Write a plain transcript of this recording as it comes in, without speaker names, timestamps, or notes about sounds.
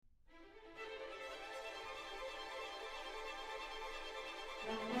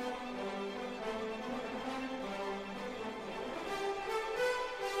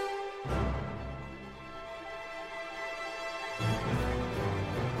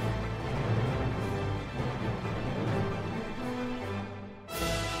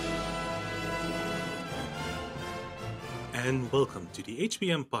and welcome to the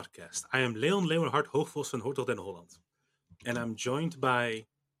HBM podcast. I am Leon Leeuwenhard Hoogvos van Hotel den Holland, and I'm joined by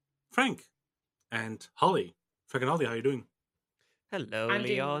Frank and Holly. Frank and Holly, how are you doing? Hello, I'm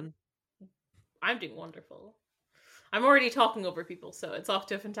doing Leon. I'm doing wonderful. I'm already talking over people, so it's off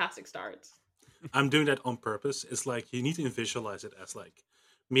to a fantastic start. I'm doing that on purpose. It's like you need to visualize it as like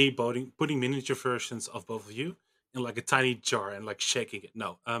me putting miniature versions of both of you in like a tiny jar and like shaking it.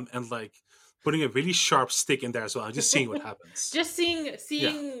 No, and like putting a really sharp stick in there as well, just seeing what happens. Just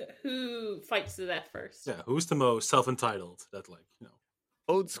seeing who fights to death first. Yeah, who's the most self-entitled? That like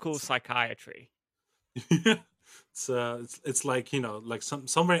Old school psychiatry. it's like like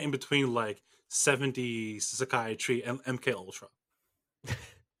somewhere in between like 70s psychiatry and MK Ultra.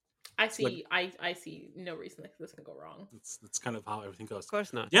 I see. I see no reason that this can go wrong. That's kind of how everything goes. Of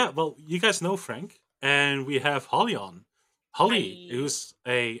course not. Yeah, well, you guys know Frank, and we have Holly on. Holly, who's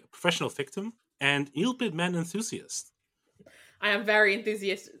a professional victim and eel pit man enthusiast. I am very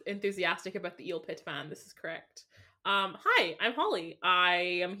enthusiastic about the eel pit man. This is correct. Hi, I'm Holly.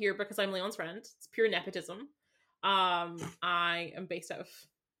 I am here because I'm Leon's friend. It's pure nepotism. I am based out of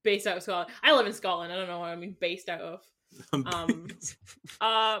Scotland. I live in Scotland. I don't know what I mean based out of. Because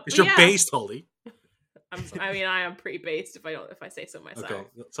But you're yeah, based, Holly. I am pretty based if I say so myself. Okay,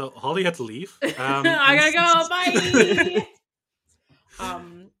 so Holly had to leave. I gotta go. Bye.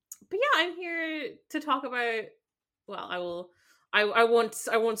 But yeah, I'm here to talk about. Well, I will. I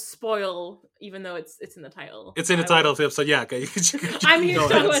won't spoil, even though it's in the title. It's in the title of the episode. Yeah, okay. I'm here to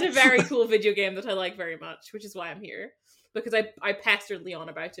talk about a very cool video game that I like very much, which is why I'm here. Because I pestered Leon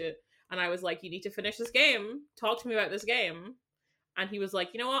about it, and I was like, "You need to finish this game. Talk to me about this game." And he was like,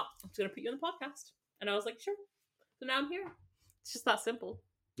 "You know what? I'm just gonna put you on the podcast." And I was like, "Sure." So now I'm here. It's just that simple.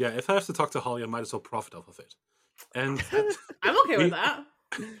 Yeah, if I have to talk to Holly, I might as well profit off of it. And I'm okay with that.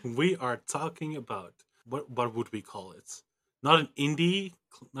 we are talking about what would we call it? Not an indie,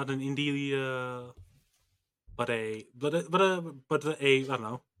 but a I don't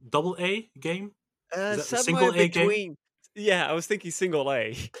know, double A game. Is that a Somewhere single A game? between. Yeah, I was thinking single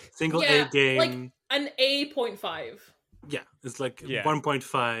A. Single Yeah, A game. like an A.5. Yeah, it's like Yeah.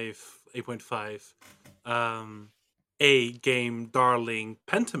 1.5, 8.5. A game darling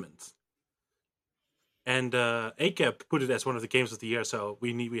Pentiment. And ACAP put it as one of the games of the year, so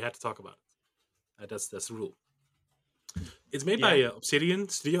we had to talk about it. That's the rule. It's made by Obsidian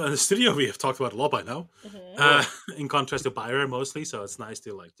Studio, and the studio we have talked about a lot by now. In contrast to BioWare mostly, so it's nice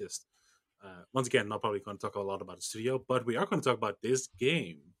to like just once again, not probably going to talk a lot about the studio, but we are going to talk about this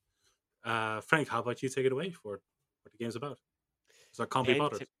game. Frank, how about you take it away for what the game's about? So I can't be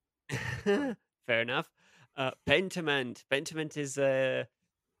bothered. Fair enough. Pentiment. Pentiment is a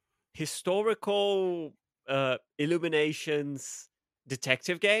historical Illuminations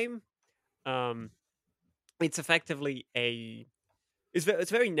detective game. It's effectively it's a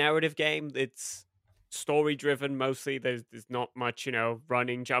very narrative game. It's story driven mostly. There's not much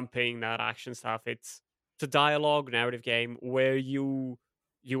running, jumping, that action stuff. It's a dialogue narrative game where you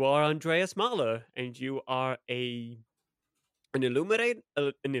are Andreas Mahler and you are an illuminator,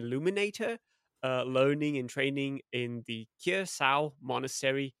 learning and training in the Kiersau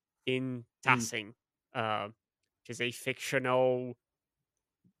Monastery in Tassing, which is a fictional.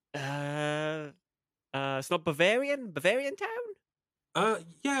 It's not Bavarian town.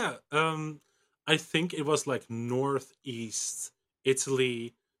 Yeah. I think it was like northeast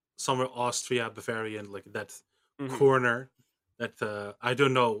Italy, somewhere Austria, Bavarian, like that corner. That I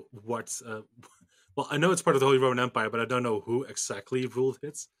don't know what. Well, I know it's part of the Holy Roman Empire, but I don't know who exactly ruled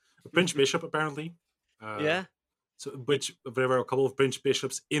it. A Prince Bishop, apparently. Yeah. So, there were a couple of Prince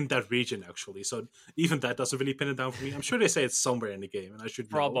Bishops in that region, actually. So even that doesn't really pin it down for me. I'm sure they say it's somewhere in the game, and I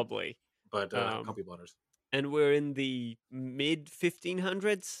should know, Probably. but I can't be bothered. And we're in the mid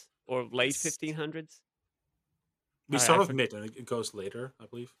 1500s or late 1500s. We start off mid, and it goes later, I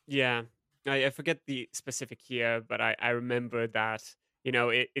believe. Yeah, I forget the specific year, but I remember that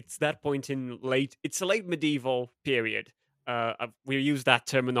it's that point in it's a late medieval period. We use that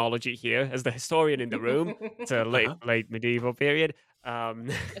terminology here as the historian in the room. It's a late medieval period.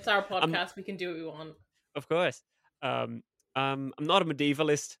 It's our podcast. We can do what we want. Of course. I'm not a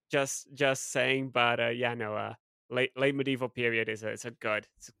medievalist, just saying, but late medieval period is it's a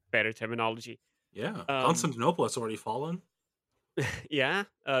better terminology. Yeah, Constantinople has already fallen. Yeah,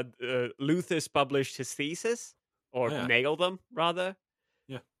 Luther's published his thesis, or nailed them rather.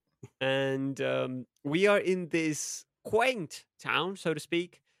 Yeah, and we are in this quaint town, so to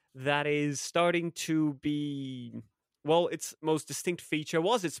speak, that is starting to be. Well, its most distinct feature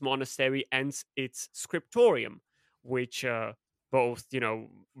was its monastery and its scriptorium, which both,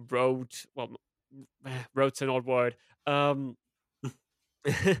 wrote, well, wrote's an odd word, Um,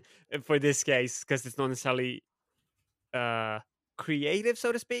 for this case, because it's not necessarily uh creative,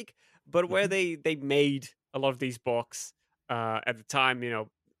 so to speak, but where Mhm. they made a lot of these books at the time,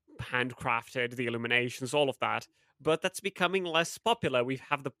 handcrafted the illuminations, all of that. But that's becoming less popular. We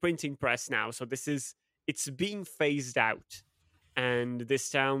have the printing press now, so it's being phased out. And this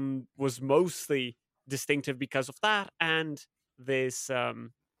town was mostly distinctive because of that, and this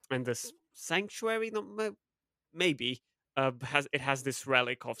sanctuary, no, maybe has this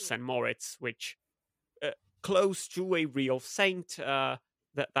relic of St. Moritz, which uh, close to a real saint,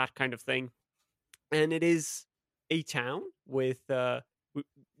 that kind of thing. And it is a town with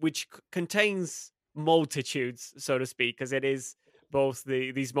which contains multitudes, so to speak, because it is both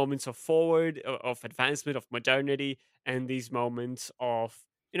these moments of forward, of advancement, of modernity, and these moments of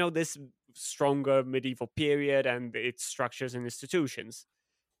this stronger medieval period and its structures and institutions.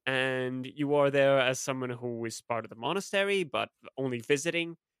 And you are there as someone who is part of the monastery but only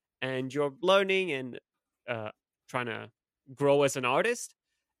visiting, and you're learning and uh, trying to grow as an artist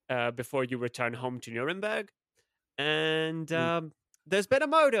before you return home to Nuremberg. And Mm. there's been a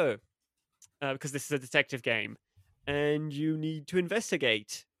murder, because this is a detective game, and you need to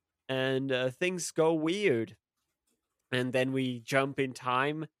investigate, and things go weird. And then we jump in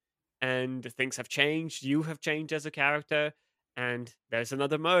time, and things have changed. You have changed as a character, and there's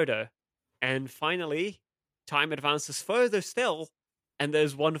another murder. And finally, time advances further still, and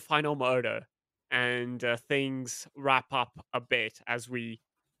there's one final murder. And things wrap up a bit as we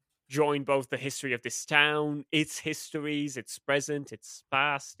join both the history of this town, its histories, its present, its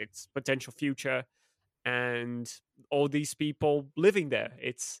past, its potential future, and all these people living there.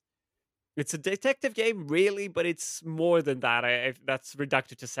 It's a detective game, really, but it's more than that. That's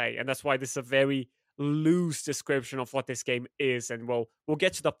reductive to say, and that's why this is a very loose description of what this game is. And we'll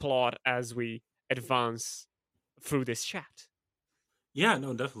get to the plot as we advance through this chat. Yeah,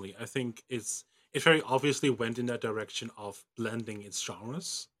 no, definitely. I think it very obviously went in that direction of blending its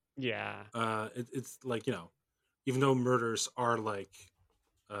genres. Yeah, It's like even though murders are like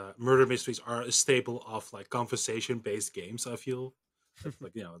murder mysteries are a staple of like conversation based games. I feel that's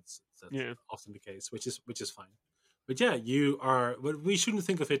like that's yeah, often the case, which is fine. But yeah, you are. But we shouldn't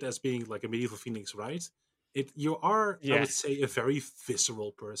think of it as being like a medieval phoenix, right? You are, I would yes, say, a very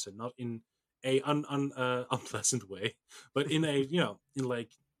visceral person, not in a unpleasant way, but in a in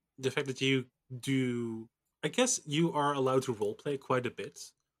like the fact that you do. I guess you are allowed to role play quite a bit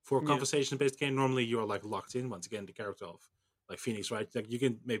for a yeah, conversation based game. Normally, you're like locked in once again the character of like Phoenix, right? Like you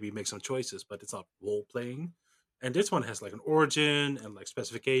can maybe make some choices, but it's not role playing. And this one has like an origin and like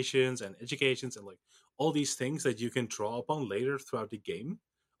specifications and educations and like all these things that you can draw upon later throughout the game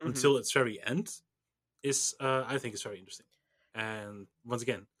hmm until its very end is I think is very interesting. And once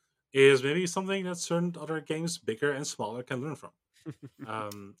again, is maybe something that certain other games, bigger and smaller, can learn from.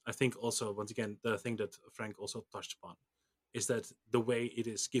 I think also once again the thing that Frank also touched upon is that the way it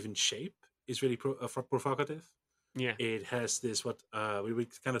is given shape is really provocative. yeah, It has this what we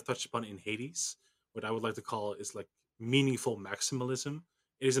kind of touched upon in Hades, what I would like to call is like meaningful maximalism.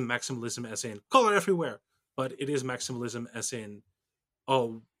 It isn't maximalism as in color everywhere, but it is maximalism as in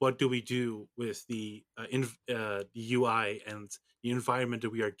oh, what do we do with the UI and the environment that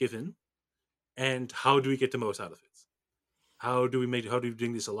we are given, and how do we get the most out of it? How do we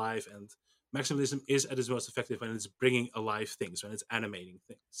bring this alive? And maximalism is at its most effective when it's bringing alive things, when it's animating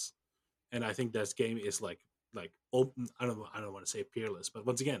things. And I think that game is like open. I don't want to say peerless, but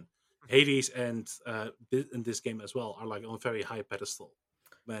once again, Hades and in this game as well are like on a very high pedestal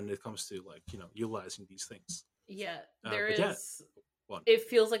when it comes to like utilizing these things. Yeah, there But yeah, is. one. It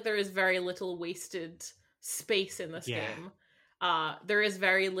feels like there is very little wasted space in this yeah, game. There is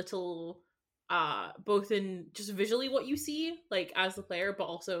very little, both in just visually what you see, like as the player, but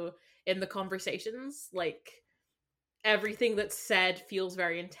also in the conversations. Like everything that's said feels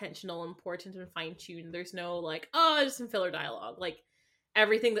very intentional, important, and fine tuned. There's no like, oh, just some filler dialogue. Like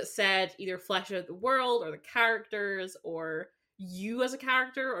everything that's said either flesh out the world or the characters or you as a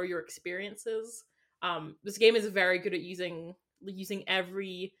character or your experiences. This game is very good at using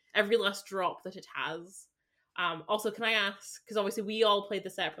every last drop that it has. Also, can I ask? Because obviously we all played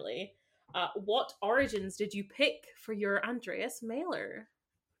this separately. What origins did you pick for your Andreas Mailer?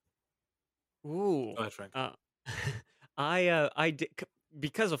 ooh, Go ahead, Frank. uh, I did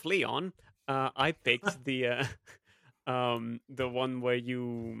because of Leon. I picked the one where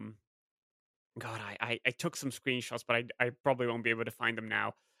you. God, I took some screenshots, but I probably won't be able to find them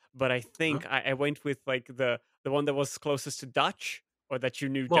now. But I Uh-huh. think I went with like the one that was closest to Dutch, or that you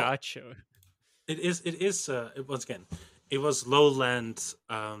knew Well, Dutch. it is once again, it was lowland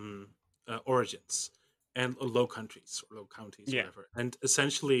origins. and low countries or low counties or Yeah. whatever. And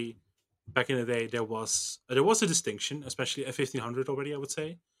essentially, back in the day, there was a distinction, especially at 1500 already, I would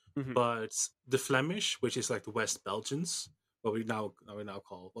say. Hmm. But the Flemish, which is like the West Belgians, what we now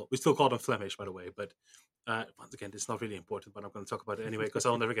call, well, we still call them Flemish, by the way. But once again, it's not really important, but I'm going to talk about it anyway because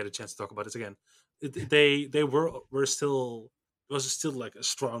I'll never get a chance to talk about this again. They were still, it was still like a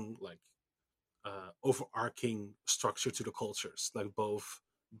strong like overarching structure to the cultures, like both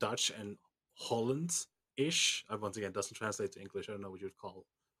Dutch and Holland ish. Once again, doesn't translate to English. I don't know what you'd call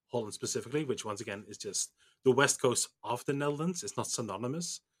Holland specifically, which once again is just the west coast of the Netherlands. It's not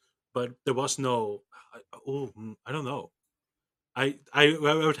synonymous, but there was no. I don't know. I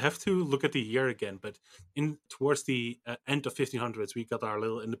would have to look at the year again, but in towards the end of 1500s, we got our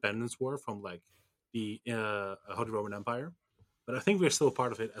little independence war from like the Holy Roman Empire, but I think we're still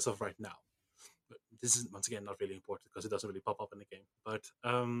part of it as of right now. But this is once again not really important because it doesn't really pop up in the game. But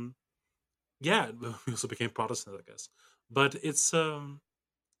yeah, we also became Protestant, I guess. But it's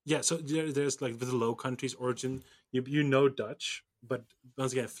yeah. So there's like with the Low Countries origin, you know Dutch, but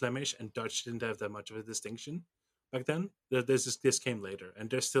once again, Flemish and Dutch didn't have that much of a distinction back then. This came later, and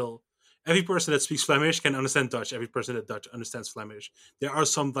there's still every person that speaks Flemish can understand Dutch. Every person that Dutch understands Flemish. There are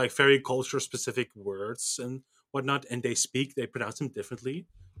some like very culture specific words and whatnot, and they pronounce them differently.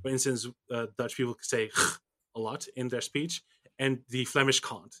 For instance, Dutch people say a lot in their speech, and the Flemish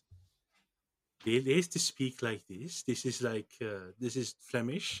can't. They have to speak like this. This is like this is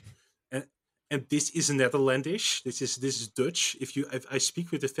Flemish, and this is Netherlandish. This is Dutch. If I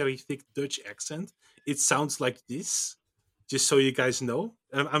speak with a very thick Dutch accent, it sounds like this. Just so you guys know,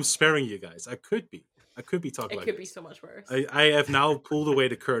 I'm sparing you guys. I could be talking It like could be this. so much worse. I have now pulled away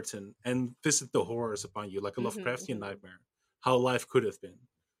the curtain and visited the horrors upon you like a Mhm, Lovecraftian mhm. nightmare. How life could have been,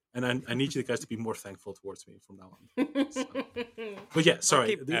 and I need you guys to be more thankful towards me from now on. So, but yeah, I'll sorry.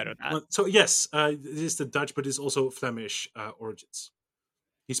 keep note of that. So yes, this is the Dutch, but it's also Flemish origins.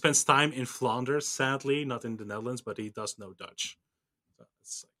 He spends time in Flanders, sadly, not in the Netherlands, but he does know Dutch. So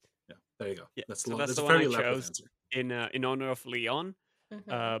it's like, yeah, there you go. Yeah. That's So that's that's a the one very I elaborate chose answer. in honor of Leon.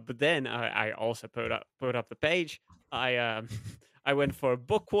 Mhm. But then I also put up the page. I I went for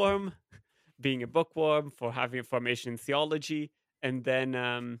bookworm, being a bookworm, for having a formation in theology, and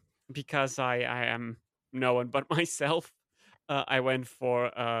then because I am no one but myself, I went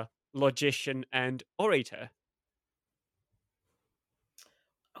for logician and orator.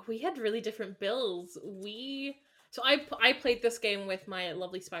 We had really different builds. I played this game with my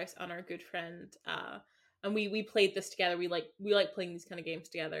lovely spouse and our good friend, and we played this together. We like playing these kind of games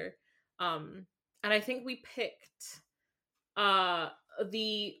together. And I think we picked uh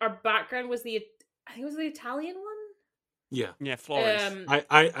the our background was I think it was the Italian one. Yeah, Yeah, Florence.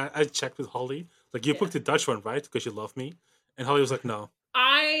 I checked with Holly. Like you Yeah. picked the Dutch one, right? Because you love me. And Holly was like, no.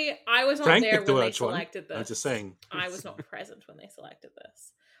 I was not Frank there picked the when they Dutch one. selected I'm just this. saying. I was not present when they selected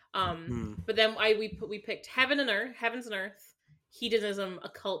this. Hmm. But then we picked heavens and earth, hedonism,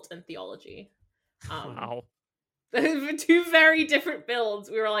 occult, and theology. Um, Wow. two very different builds.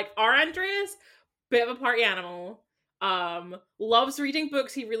 We were like, our Andreas, bit of a party animal. Loves reading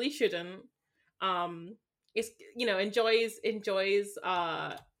books he really shouldn't. Um, is enjoys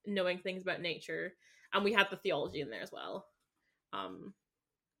knowing things about nature, and we had the theology in there as well. Um,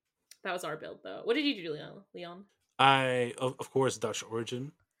 that was our build, though. What did you do, Leon? I of course Dutch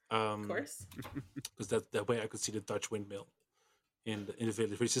origin. Of course. Because that way I could see the Dutch windmill in the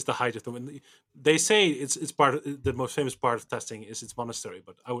village, which is the height of the wind. They say it's part of the most famous part of testing is its monastery,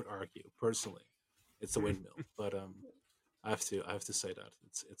 but I would argue personally it's the windmill. But I have to say that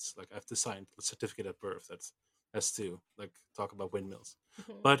it's like I have to sign a certificate at birth that has to like talk about windmills.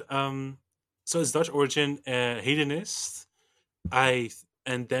 Mhm. But so it's Dutch origin, hedonist.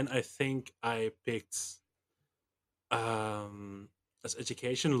 And then I think I picked as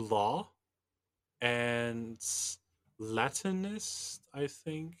education law and Latinist, I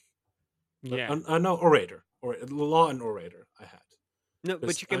think. But Yeah. no, orator or law and orator I had No, but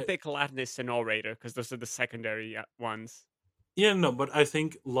because you can I pick Latinist and orator because those are the secondary ones. yeah no, but I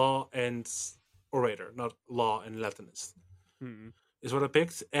think law and orator, not law and Latinist, Hmm. is what I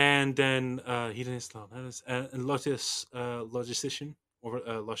picked, and then hedonist law and logistician or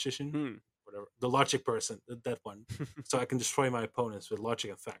logician, Hmm. whatever, the logic person, that one, so I can destroy my opponents with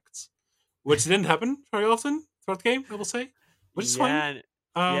logic and facts, which didn't happen very often throughout the game, I will say, which is fine. Yeah.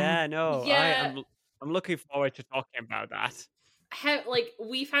 Um, Yeah. No, Yeah, I'm looking forward to talking about that. like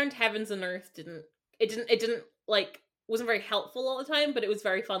we found heavens and earth didn't like wasn't very helpful all the time, but it was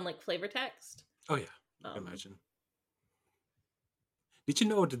very fun like flavor text. oh yeah, I can Um, imagine. Did you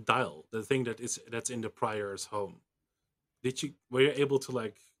know the dial, the thing that's in the prior's home? Were you able to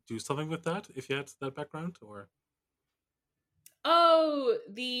like do something with that if you had that background, or Oh,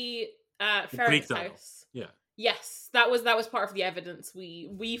 the the Greek Ferret's dialogue? house. Yeah. Yes, that was part of the evidence.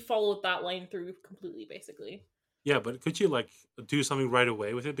 We followed that line through completely, basically. Yeah, but could you like do something right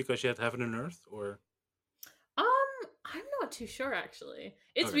away with it because you had heaven and earth, or I'm not too sure actually.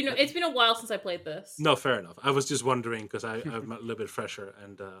 It's okay? been a while since I played this. No, fair enough. I was just wondering because I'm a little bit fresher,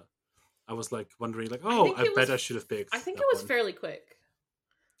 and I was like wondering, like, oh, I bet I should have picked I think that it was one. fairly quick.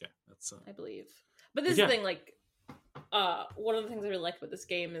 Okay, that's I believe. But this But is yeah. the thing, like, one of the things I really like about this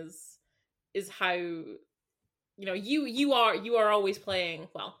game is how, you know, you are always playing.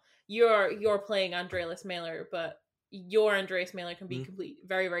 Well, you're playing Andreas Mailer, but your Andreas Mailer can be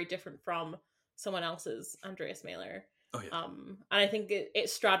very very different from someone else's Andreas Mailer. Oh yeah. And I think it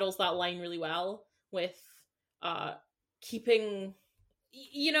straddles that line really well with keeping,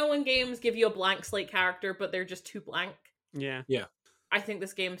 you know, when games give you a blank slate character but they're just too blank. Yeah. Yeah. I think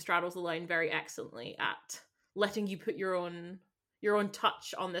this game straddles the line very excellently at letting you put your own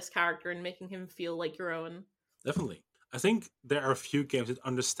touch on this character and making him feel like your own. Definitely. I think there are a few games that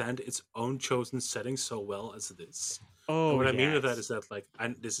understand its own chosen setting so well as this. Oh, and what I mean with that yes. is that, like,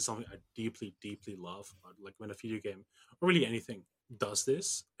 this is something I deeply, deeply love. Like when a video game or really anything does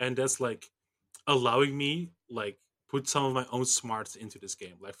this, and that's like allowing me like put some of my own smarts into this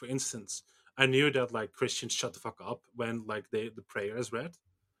game. Like for instance, I knew that like Christians shut the fuck up when like the prayer is read,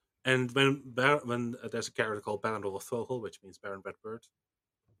 and when there's a character called Baron Vogel, which means Baron Redbird,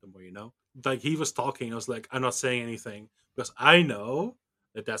 the more you know. Like he was talking, I was like, I'm not saying anything because I know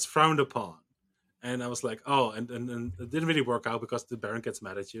that that's frowned upon. And I was like, oh, and it didn't really work out because the Baron gets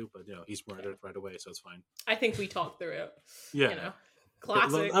mad at you, but you know he's murdered right away, so it's fine. I think we talked through it. Yeah, You know, but,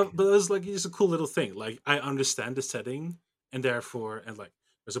 classic. but it was like it's a cool little thing. Like I understand the setting, and therefore, and like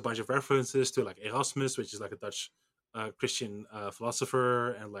there's a bunch of references to like Erasmus, which is like a Dutch Christian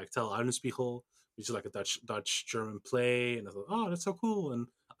philosopher, and like Tel Eulenspiegel, which is like a Dutch German play. And I thought, oh, that's so cool, and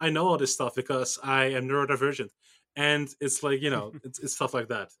I know all this stuff because I am neurodivergent, and it's like, you know, it's stuff like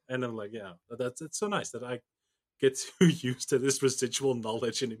that. And I'm like, yeah, it's so nice that I get to use this residual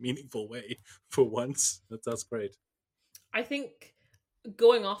knowledge in a meaningful way for once. That's great. I think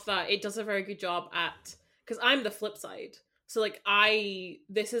going off that, it does a very good job at, because I'm the flip side. So like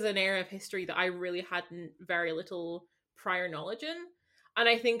this is an era of history that I really had very little prior knowledge in, and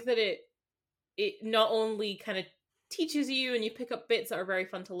I think that it not only kind of teaches you and you pick up bits that are very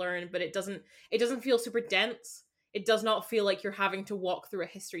fun to learn, but it doesn't feel super dense. It does not feel like you're having to walk through a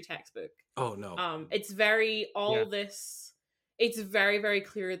history textbook. Oh no. It's very this. It's very very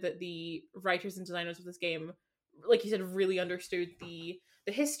clear that the writers and designers of this game, like you said, really understood the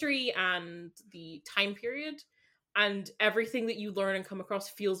history and the time period, and everything that you learn and come across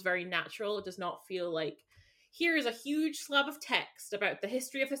feels very natural. It does not feel like here is a huge slab of text about the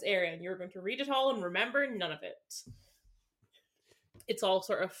history of this area and you're going to read it all and remember none of it. It's all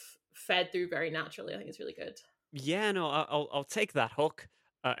sort of fed through very naturally. I think it's really good. Yeah, no, I'll take that hook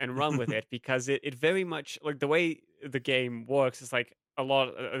and run with it because it very much like the way the game works is like a lot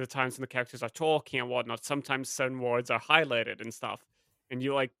of the times when the characters are talking and whatnot. Sometimes certain words are highlighted and stuff, and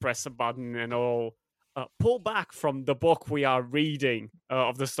you like press a button and it'll pull back from the book we are reading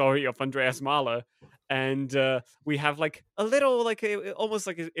of the story of Andreas Mahler, and we have like a little like almost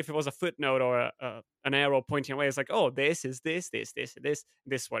like if it was a footnote or an arrow pointing away. It's like, oh, this is this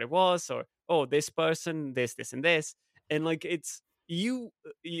is what it was, or oh, this person, this and this, and like it's you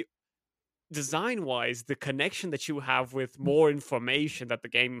design wise, the connection that you have with more information that the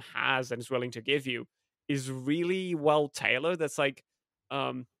game has and is willing to give you is really well tailored. That's like,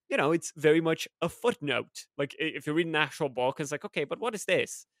 you know, it's very much a footnote. Like if you read an actual book, it's like, okay, but what is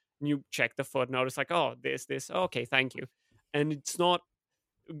this? And you check the footnote, it's like, oh, this, okay, thank you. And it's not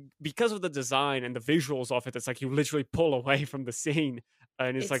because of the design and the visuals of it. It's like you literally pull away from the scene,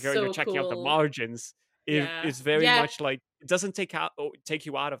 and it's like so you're checking out the cool. margins. It's very much like it doesn't take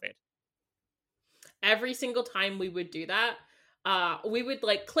you out of it. Every single time we would do that, we would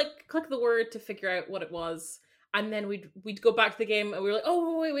like click the word to figure out what it was, and then we'd go back to the game and we were like,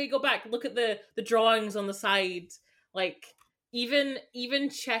 oh wait, go back, look at the drawings on the side. Like even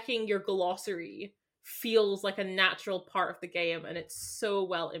checking your glossary feels like a natural part of the game, and it's so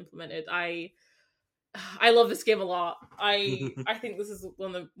well implemented. I love this game a lot. I think this is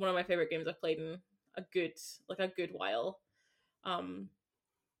one of my favorite games I've played in a good while.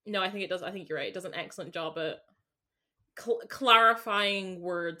 No, I think it does. I think you're right. It does an excellent job at clarifying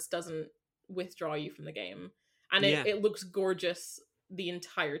words. Doesn't withdraw you from the game, and it looks gorgeous the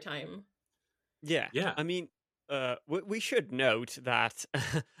entire time. Yeah. Yeah. I mean, we should note that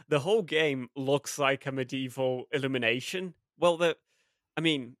the whole game looks like a medieval illumination. Well, I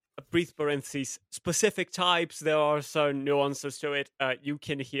mean, brief parentheses, specific types. There are some nuances to it. You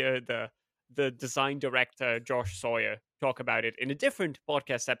can hear the design director Josh Sawyer talk about it in a different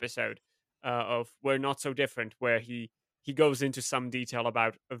podcast episode of We're Not So Different, where he goes into some detail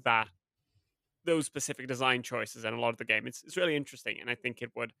about those specific design choices and a lot of the game. It's really interesting, and I think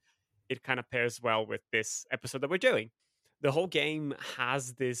it kind of pairs well with this episode that we're doing. The whole game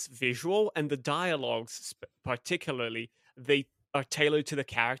has this visual, and the dialogues particularly, they are tailored to the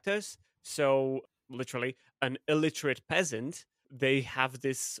characters. So literally an illiterate peasant, they have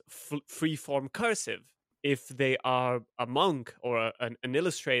this free-form cursive. If they are a monk or an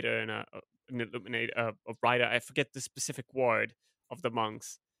illustrator and an illuminator, a writer, I forget the specific word of the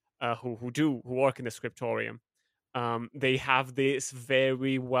monks who work in the scriptorium. They have this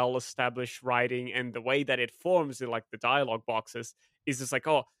very well established writing, and the way that it forms in like the dialogue boxes is just like,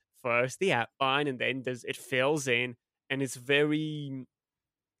 oh, first the outline and then it fills in, and it's very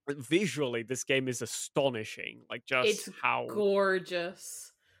visually, this game is astonishing. Like just It's how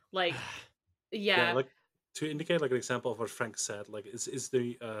gorgeous. Like, yeah. Like to indicate like an example of what Frank said, like is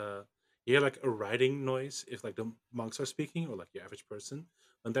the you hear like a writing noise if like the monks are speaking or like the average person.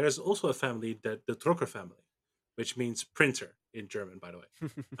 And there is also a family, that the Drucker family, which means printer in German, by the way.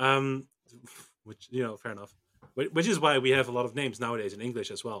 Which, fair enough. Which is why we have a lot of names nowadays in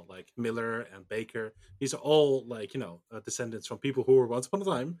English as well, like Miller and Baker. These are all like, descendants from people who were once upon a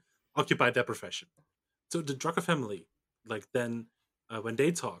time occupied that profession. So the Drucker family, like then when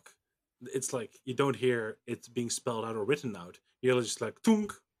they talk, it's like you don't hear it being spelled out or written out. You're just like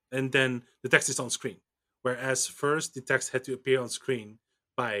tunk, and then the text is on screen. Whereas first the text had to appear on screen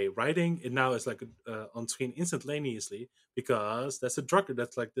by writing, it now is like on screen instantaneously, because that's a Drucker,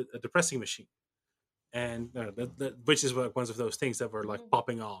 that's like the pressing machine. And which is one of those things that were like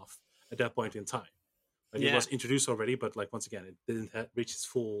popping off at that point in time. Like it was introduced already, but like once again, it didn't reach its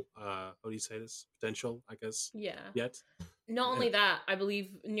full how do you say this, potential, I guess. Yeah. Yet. Not only that, I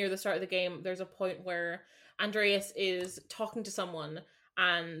believe near the start of the game, there's a point where Andreas is talking to someone,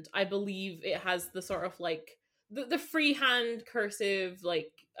 and I believe it has the sort of like the freehand cursive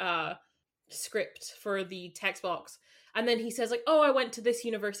like script for the text box, and then he says like, "Oh, I went to this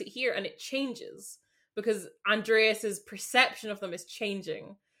university here," and it changes because Andreas's perception of them is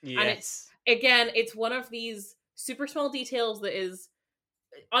changing. Yes. And it's one of these super small details that is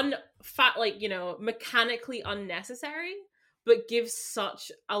mechanically unnecessary, but gives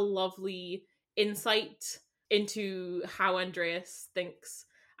such a lovely insight into how Andreas thinks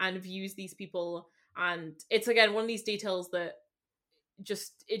and views these people. And it's again one of these details that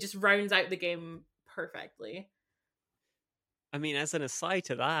just rounds out the game perfectly. I mean, as an aside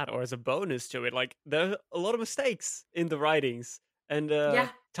to that, or as a bonus to it, like there are a lot of mistakes in the writings and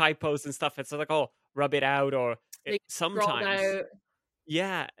typos and stuff. It's like, oh, rub it out, or sometimes.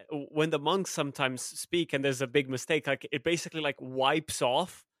 Yeah, when the monks sometimes speak and there's a big mistake, like it basically like wipes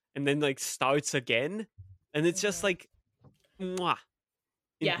off and then like starts again, and it's just like, mwah,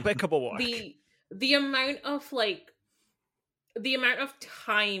 impeccable work. The amount of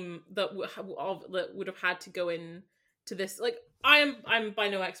time that would have had to go in to this, like I'm by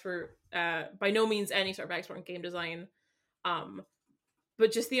no means any sort of expert in game design,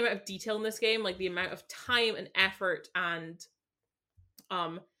 but just the amount of detail in this game, like the amount of time and effort and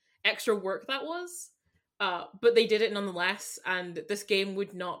extra work that was, but they did it nonetheless, and this game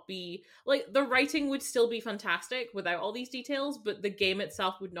would not be like, the writing would still be fantastic without all these details, but the game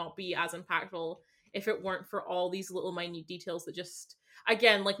itself would not be as impactful if it weren't for all these little minute details that just,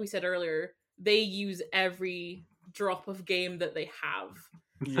 again, like we said earlier, they use every drop of game that they have.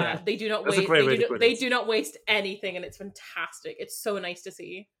 Yeah, they do not That's waste. a great way to put They it. do not waste anything, and it's fantastic. It's so nice to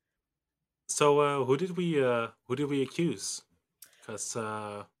see. So who did we accuse? Because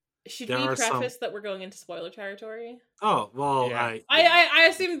should there we are preface that we're going into spoiler territory? Oh well, Yeah. I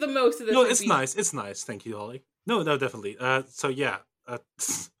assumed the most of this. No, would it's be... nice. It's nice. Thank you, Holly. No, definitely. So yeah, I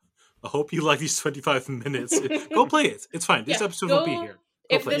hope you like these 25 minutes. Go play it. It's fine. This episode will be here.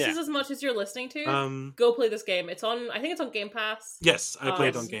 If this is as much as you're listening to, go play this game. It's on. I think it's on Game Pass. Yes, I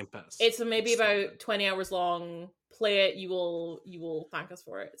played on Game Pass. It's maybe about 20 hours long. Play it. You will thank us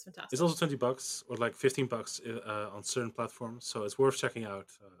for it. It's fantastic. It's also $20 or like $15 on certain platforms, so it's worth checking out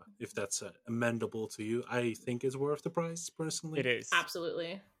if that's amendable to you. I think it's worth the price personally. It is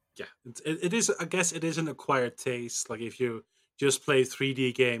absolutely. Yeah, it is. I guess it is an acquired taste. Like if you just play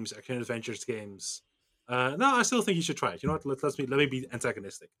 3D games, action adventures games. No, I still think you should try it. You know what? Let me be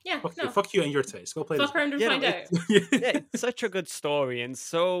antagonistic. Yeah, fuck you and your taste. Go play this. Fuck around and find out. It's such a good story, and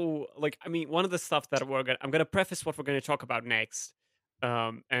so like I mean, one of the stuff that I'm gonna preface what we're gonna talk about next,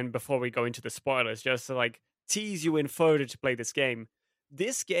 and before we go into the spoilers, just to like tease you in further to play this game.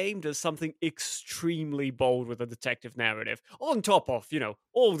 this game does something extremely bold with the detective narrative, on top of,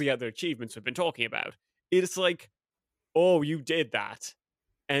 all the other achievements we've been talking about. It's like, oh, you did that.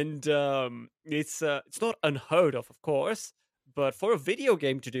 And it's not unheard of course, but for a video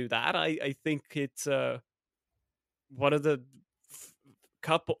game to do that, I think it's one of the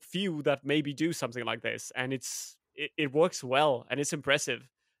few that maybe do something like this, and it works well and it's impressive.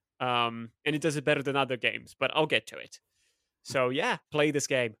 And it does it better than other games, but I'll get to it. So yeah, play this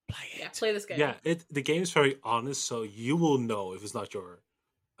game. Play it. Yeah, play this game. Yeah, the game is very honest, so you will know if it's not your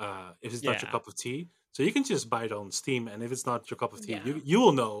cup of tea. So you can just buy it on Steam, and if it's not your cup of tea, Yeah. you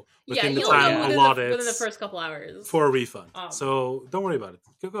will know within the you'll time know allotted within the first couple hours for a refund. So don't worry about it.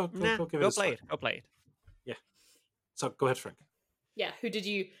 Go give it a play try. it. Go play it. Yeah. So go ahead, Frank. Yeah, who did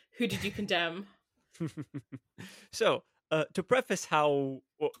you condemn? So to preface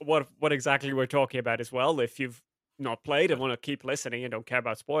what exactly we're talking about as well, if you've not played and want to keep listening and don't care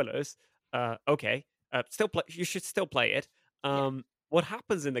about spoilers, okay, still play. You should still play it. What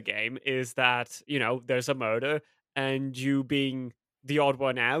happens in the game is that there's a murder, and you being the odd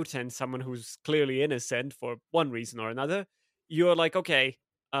one out and someone who's clearly innocent for one reason or another, you're like, okay,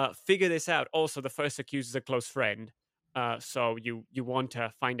 figure this out. Also, the first accused is a close friend, so you want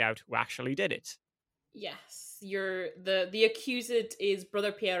to find out who actually did it. Yes, the accused is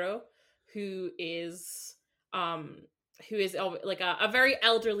Brother Piero, who is like a very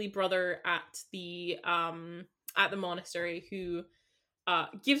elderly brother at the monastery, who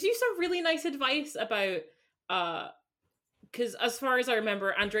gives you some really nice advice about because as far as I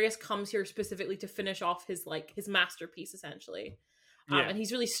remember, Andreas comes here specifically to finish off his masterpiece essentially, and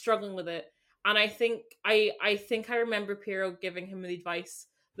he's really struggling with it. And I think I remember Piero giving him the advice.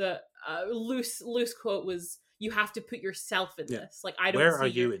 The loose quote was, "You have to put yourself in this. Like, I don't. Where are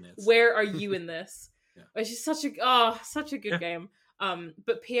you in it? Where are you in this?" Yeah. Which is such a good game.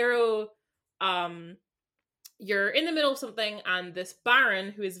 But Piero, you're in the middle of something, and this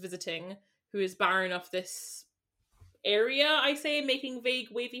Baron who is visiting, who is Baron of this area, I say, making vague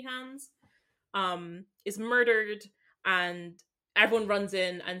wavy hands, is murdered, and everyone runs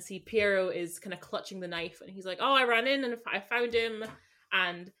in and see Piero is kind of clutching the knife, and he's like, "Oh, I ran in and I found him."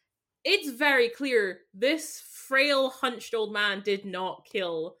 And it's very clear this frail, hunched old man did not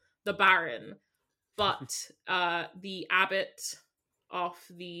kill the Baron, but the abbot of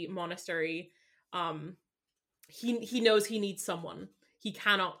the monastery, he knows he needs someone. He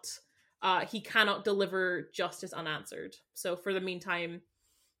cannot deliver justice unanswered. So for the meantime,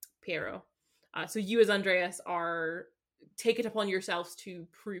 Piero. So you as Andreas take it upon yourselves to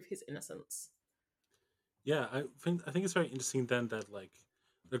prove his innocence. Yeah, I think it's very interesting then that like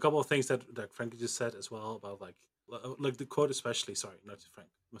there are a couple of things that Frank just said as well about like the quote especially. Sorry, not Frank.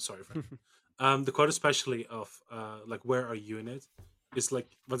 I'm sorry, Frank. The quote especially of like where are you in it is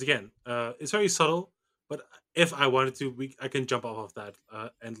like once again it's very subtle, but if I wanted to, I can jump off of that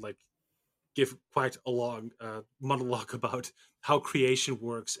and like give quite a long monologue about how creation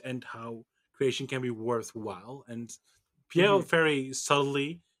works and how creation can be worthwhile. And Pierre very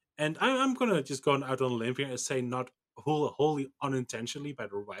subtly, and I'm gonna just go out on a limb here and say not wholly unintentionally by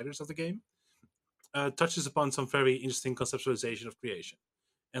the writers of the game, touches upon some very interesting conceptualization of creation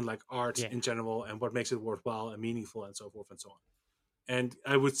and like art in general and what makes it worthwhile and meaningful and so forth and so on. And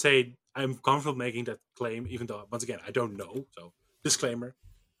I would say I'm comfortable making that claim, even though once again I don't know. So disclaimer.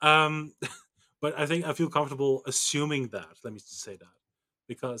 But I think I feel comfortable assuming that. Let me say that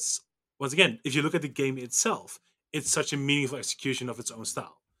because once again, if you look at the game itself, it's such a meaningful execution of its own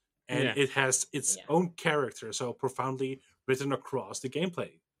style, and it has its own character so profoundly written across the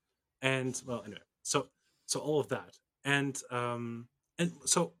gameplay. And well, anyway, so all of that, and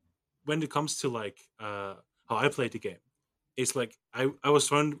so when it comes to like how I played the game, it's like I was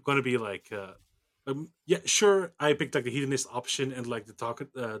going to be like. Yeah, sure. I picked like the hedonist option and like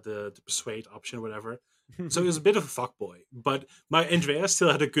the persuade option, whatever. So he was a bit of a fuckboy, but my Andreas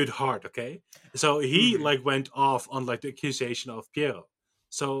still had a good heart. Okay, so he like went off on like the accusation of Piero.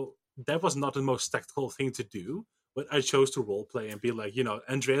 So that was not the most tactical thing to do, but I chose to roleplay and be like,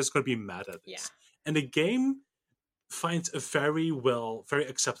 Andreas is going to be mad at this, and the game finds a very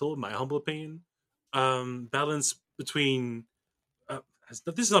acceptable, in my humble opinion, balance between.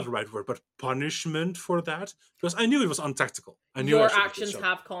 This is not the right word, but punishment for that, because I knew it was untactical. I knew your actions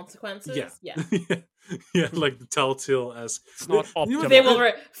have consequences. Yeah, like the telltale as it's not optimal. They will.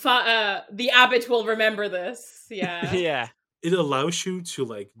 The abbot will remember this. Yeah, yeah. It allows you to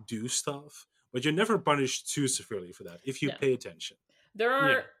like do stuff, but you're never punished too severely for that if you pay attention. There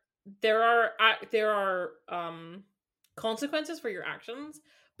are consequences for your actions,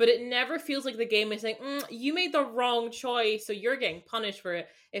 but it never feels like the game is saying, you made the wrong choice, so you're getting punished for it.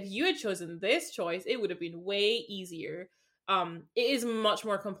 If you had chosen this choice, it would have been way easier. It is much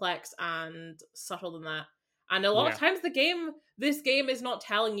more complex and subtle than that. And a lot of times this game is not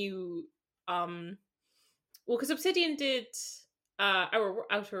telling you, well, because Obsidian did our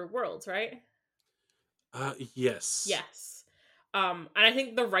Outer Worlds, right? Yes. Yes. And I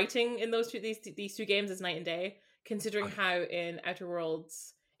think the writing in these two games is night and day, considering how in Outer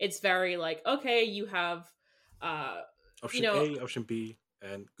Worlds it's very like, okay, you have option A, option B,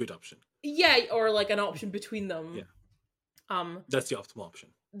 and good option. Yeah, or like an option between them. Yeah. That's the optimal option.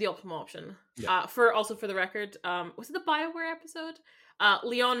 The optimal option. Yeah. For the record, was it the BioWare episode?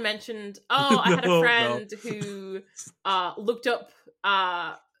 Leon mentioned, I had a friend who looked up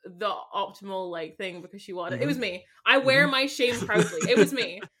the optimal like thing because she wanted. It was me. I wear my shame proudly. It was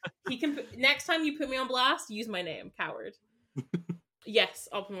me. He can next time you put me on blast, use my name, coward. Yes,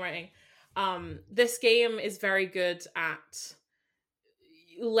 optimal writing. This game is very good at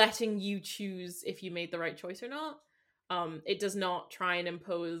letting you choose if you made the right choice or not. It does not try and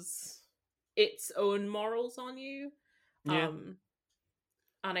impose its own morals on you. And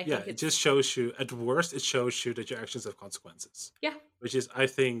I think it just shows you, at worst, it shows you that your actions have consequences. Yeah. Which is, I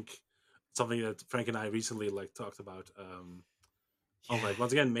think, something that Frank and I recently talked about. On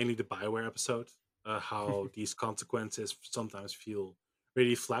once again, mainly the BioWare episode, how these consequences sometimes feel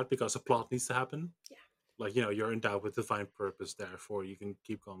really flat because a plot needs to happen. Yeah. Like, you're endowed with divine purpose, therefore you can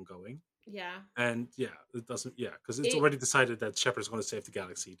keep on going. Yeah. And it doesn't, because it's already decided that Shepard's going to save the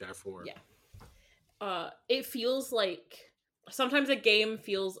galaxy, therefore. Yeah. It feels like sometimes a game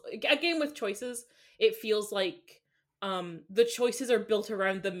with choices, it feels like the choices are built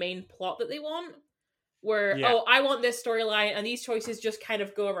around the main plot that they want. Where, I want this storyline, and these choices just kind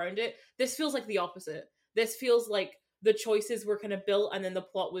of go around it. This feels like the opposite. This feels like the choices were kind of built, and then the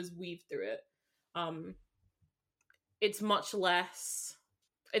plot was weaved through it. It's much less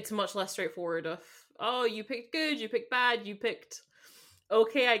straightforward of, you picked good, you picked bad, you picked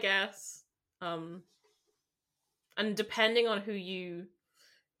okay, I guess. And depending on who you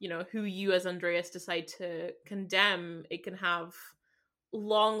as Andreas decide to condemn, it can have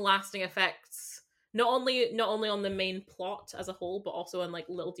long-lasting effects. Not only on the main plot as a whole, but also on like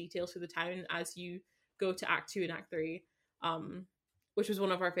little details through the town as you go to Act 2 and Act 3. Which was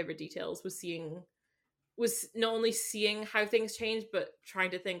one of our favorite details, was not only seeing how things changed, but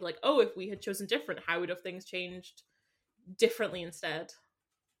trying to think like, if we had chosen different, how would have things changed differently instead?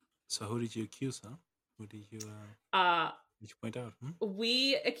 So who did you accuse, huh? Who did you point out?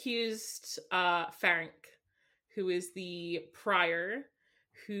 We accused Ferenc, who is the prior,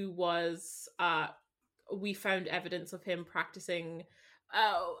 who was we found evidence of him practicing,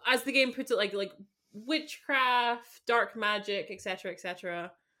 as the game puts it, like witchcraft, dark magic, etc.,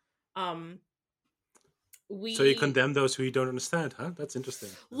 etc. So you condemn those who you don't understand, huh? That's interesting.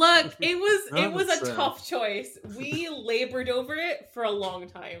 Look, it was a tough choice. We labored over it for a long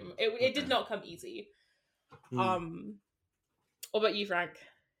time. It did not come easy. What about you, Frank?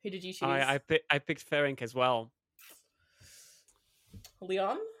 Who did you choose? I picked Ferenc as well.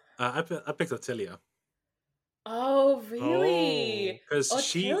 Leon? I picked Ottilia. Oh, really? Because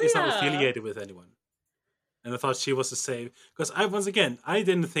she is not affiliated with anyone. And I thought she was the same. Because I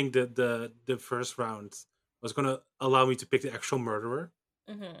didn't think that the first round was going to allow me to pick the actual murderer.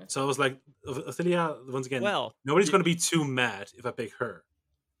 Mm-hmm. So I was like, Ottilia, once again, nobody's going to be too mad if I pick her.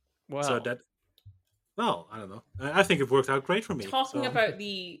 Well, so that, I don't know. I think it worked out great for me. Talking about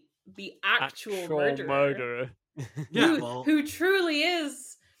the actual murderer. Who truly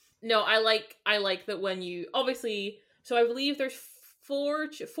is. No, I like that when you obviously. So I believe there's four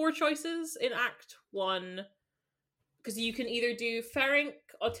choices in Act 1, because you can either do Ferenc,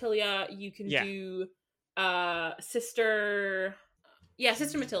 Ottilia, you can do Sister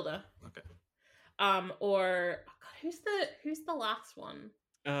Matilda. Okay. Or who's the last one?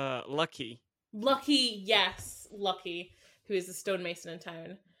 Lucky. Lucky, yes, Lucky, who is the stonemason in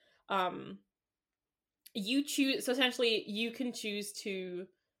town. You choose. So essentially, you can choose to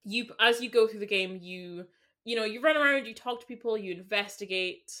as you go through the game. You run around, you talk to people, you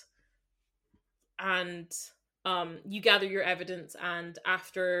investigate, and you gather your evidence. And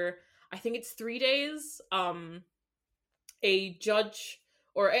after, I think it's 3 days, a judge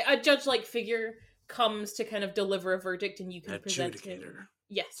or a judge-like figure comes to kind of deliver a verdict, and you can present him.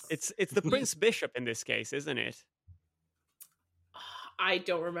 Yes, it's the Prince Bishop in this case, isn't it? I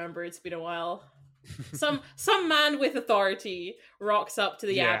don't remember. It's been a while. Some man with authority rocks up to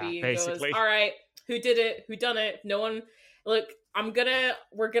the Abbey and goes, "All right, who did it? Who done it? No one. Look,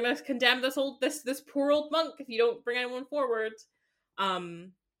 we're gonna condemn this poor old monk if you don't bring anyone forward.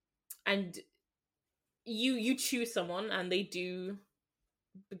 And you choose someone and they do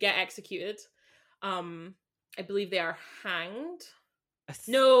get executed. I believe they are hanged.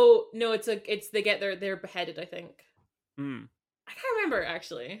 No, it's they get they're beheaded, I think. I can't remember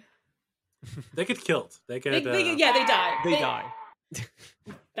actually. They get killed. They die. They die.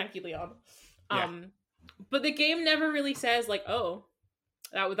 Thank you, Leon. Yeah. But the game never really says like, oh,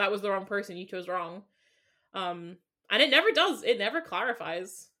 that was the wrong person, you chose wrong. And it never does. It never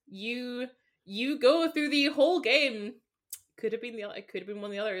clarifies. You go through the whole game. It could have been one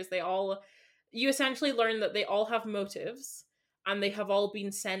of the others. You essentially learn that they all have motives, and they have all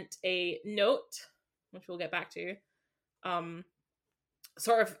been sent a note, which we'll get back to.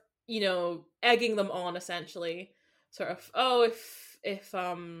 Sort of, egging them on, essentially. Sort of, if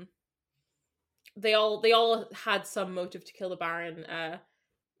they all had some motive to kill the Baron.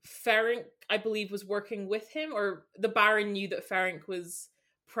 Ferenc, I believe, was working with him, or the Baron knew that Ferenc was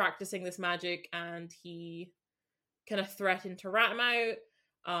practicing this magic, and he kind of threatened to rat him out.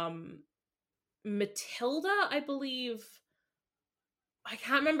 Matilda, I believe, I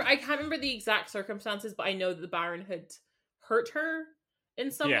can't remember the exact circumstances, but I know that the Baron had hurt her in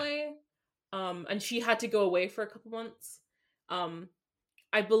some way. And she had to go away for a couple months.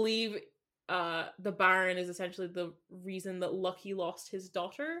 I believe the Baron is essentially the reason that Lucky lost his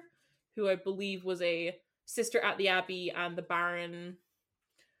daughter, who I believe was a sister at the Abbey, and the Baron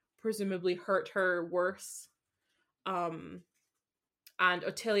presumably hurt her worse. And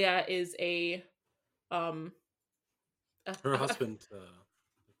Ottilia is her husband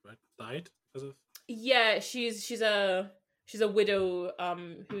died because of. Yeah, she's a widow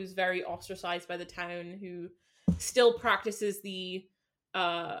who's very ostracized by the town, who still practices the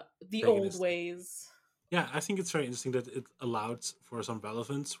old ways. Yeah, I think it's very interesting that it allowed for some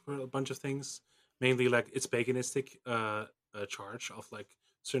relevance for a bunch of things. Mainly, like, its paganistic charge of like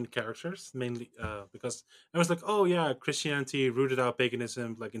certain characters. Mainly because I was like, oh yeah, Christianity rooted out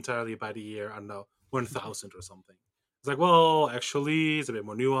paganism like entirely by the year, I don't know, 1000 or something. It's like, well, actually, it's a bit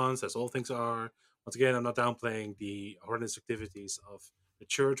more nuanced, as all things are. Once again, I'm not downplaying the horrendous activities of the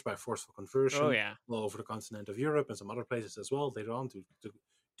church by forceful conversion all over the continent of Europe and some other places as well later on,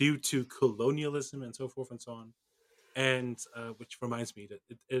 due to colonialism and so forth and so on. And which reminds me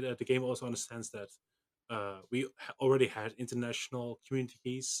that the game also understands that we already had international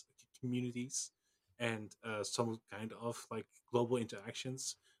communities and some kind of like global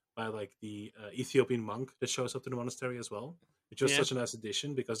interactions by like the Ethiopian monk that shows up to the monastery as well, which was such a nice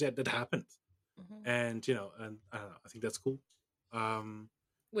addition because that happened. And and I don't know, I think that's cool.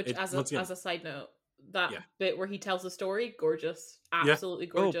 Which as a side note, that bit where he tells the story, gorgeous, absolutely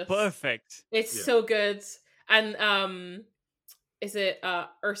gorgeous. Oh, perfect! It's so good. And is it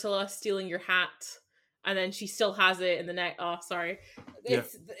Ursula stealing your hat, and then she still has it in the neck? Oh, sorry.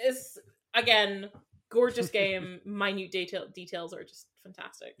 It's again gorgeous game. Minute details are just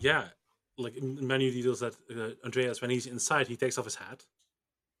fantastic. Yeah, like minute details that Andreas, when he's inside, he takes off his hat.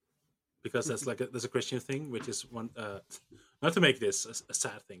 Because that's like there's a Christian thing, which is one not to make this a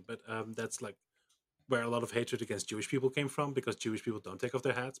sad thing, but that's like where a lot of hatred against Jewish people came from, because Jewish people don't take off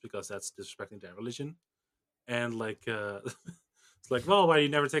their hats because that's disrespecting their religion. And like it's like, well, why do you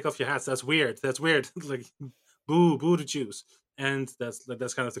never take off your hats? That's weird. Like, boo the Jews. And that's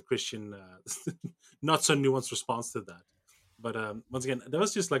kind of the Christian not so nuanced response to that. But once again, that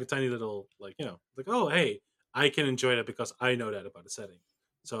was just like a tiny little like oh hey, I can enjoy that because I know that about the setting.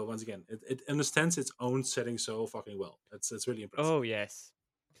 So once again, it understands its own setting so fucking well. It's really impressive. Oh yes,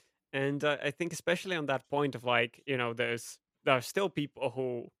 and I think especially on that point of like there are still people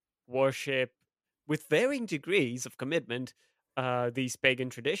who worship with varying degrees of commitment these pagan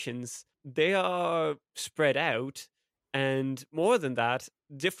traditions. They are spread out, and more than that,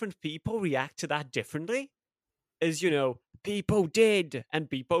 different people react to that differently. As people did and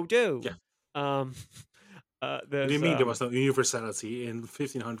people do. Yeah. What do you mean there was no universality in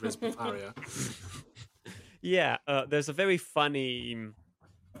 1500s Bavaria? Yeah, there's a very funny,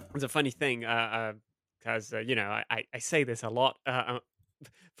 thing because I say this a lot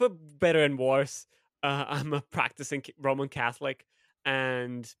for better and worse. I'm a practicing Roman Catholic,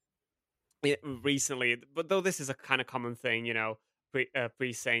 and recently, but though this is a kind of common thing,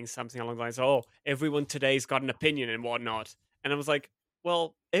 priest saying something along the lines, "Oh, everyone today's got an opinion and whatnot," and I was like,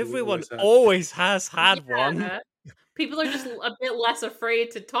 well, everyone always has had one. People are just a bit less afraid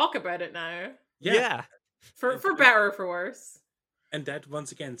to talk about it now. Yeah. For better or for worse. And that,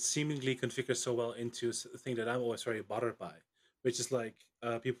 once again, seemingly configures so well into a thing that I'm always very bothered by, which is like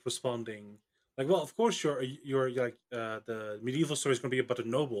people responding Like, well, of course, you're like the medieval story is going to be about the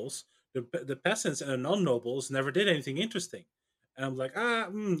nobles. The peasants and the non-nobles never did anything interesting. And I'm like,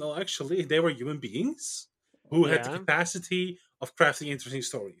 no, actually, they were human beings who had the Yeah. capacity of crafting interesting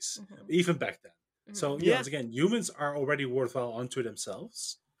stories, Mhm. even back then. So, Mhm. Yeah. once again, humans are already worthwhile unto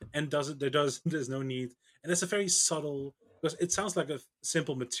themselves, and there's no need. And it's a very subtle, because it sounds like a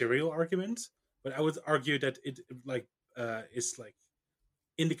simple material argument, but I would argue that it like is like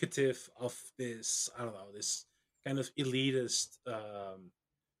indicative of this, I don't know, this kind of elitist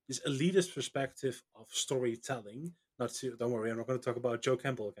perspective of storytelling. Not to, don't worry, I'm not going to talk about Joe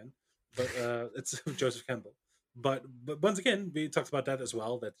Campbell again, but it's Joseph Campbell. But once again, we talked about that as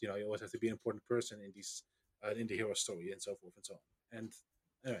well. That you always have to be an important person in these in the hero story and so forth and so on. And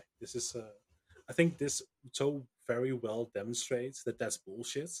anyway, this is I think this so very well demonstrates that that's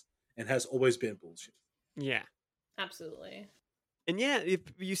bullshit and has always been bullshit. Yeah. Absolutely. And yeah, if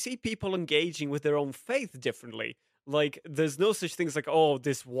you see people engaging with their own faith differently, like there's no such thing as like, oh,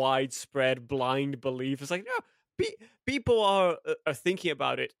 this widespread blind belief. It's like, no, people are thinking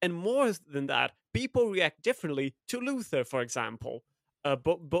about it, and more than that, people react differently to Luther, for example.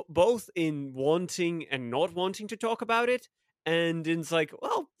 But both in wanting and not wanting to talk about it, and it's like,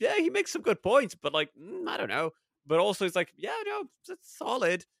 well, yeah, he makes some good points, but like, I don't know. But also, it's like, yeah, no, it's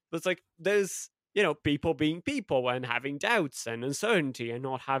solid. But it's like there's people being people and having doubts and uncertainty and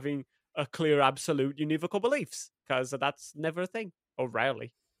not having a clear, absolute, univocal beliefs because that's never a thing or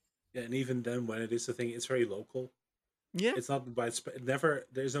rarely. Yeah, and even then, when it is a thing, it's very local. Yeah, It's not widespread. Never.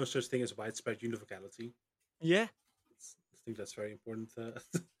 There's no such thing as widespread univocality. yeah, I think that's very important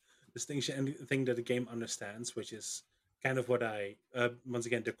distinction and thing that the game understands, which is kind of what I once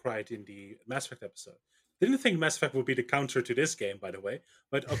again decried in the Mass Effect episode. Didn't think Mass Effect would be the counter to this game, by the way,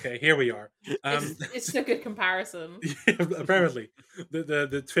 but okay, here we are. It's a good comparison. Apparently,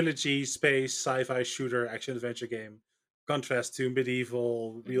 the trilogy space sci-fi shooter action adventure game contrast to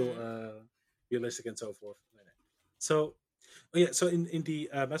medieval Mhm. realistic and so forth. So yeah, so in the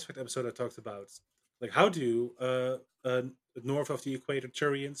Mass Effect episode, I talked about like how do north of the equator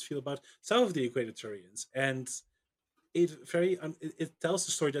Turians feel about south of the equator Turians, and it tells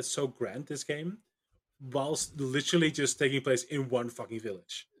a story that's so grand, this game, whilst literally just taking place in one fucking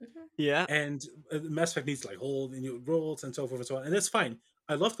village. Mhm. yeah. And Mass Effect needs like whole new worlds and so forth and so on, and that's fine.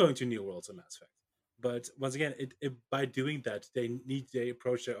 I love going to new worlds in Mass Effect, but once again, by doing that, they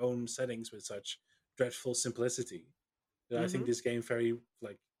approach their own settings with such dreadful simplicity that I think Hmm. this game very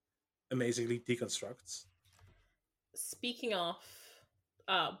like amazingly deconstructs. Speaking of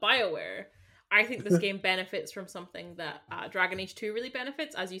BioWare, I think this game benefits from something that Dragon Age 2 really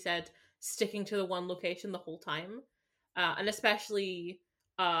benefits, as you said, sticking to the one location the whole time. And especially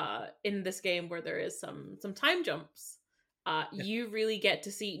in this game where there is some time jumps, Yeah, you really get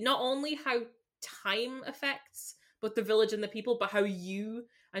to see not only how time affects both the village and the people, but how you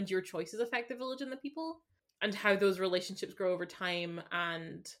and your choices affect the village and the people, and how those relationships grow over time,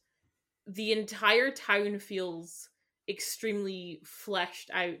 and the entire town feels extremely fleshed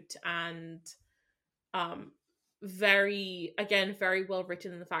out and um very well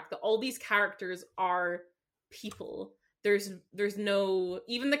written in the fact that all these characters are people. There's no,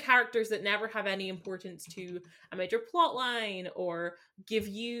 even the characters that never have any importance to a major plot line or give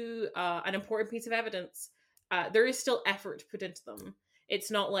you an important piece of evidence, there is still effort put into them.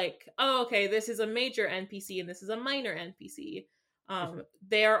 It's not like, oh, okay, this is a major NPC and this is a minor NPC.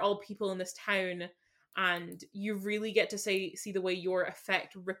 They are all people in this town, and you really get to see the way your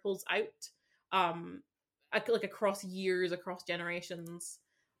effect ripples out, like across years, across generations.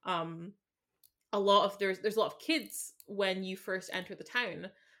 Um, a lot of there's a lot of kids when you first enter the town,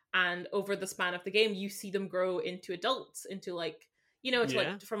 and over the span of the game, you see them grow into adults, into like to Yeah.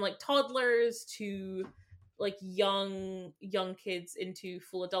 like from like toddlers to like young kids into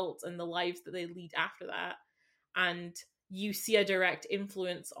full adults and the lives that they lead after that, and you see a direct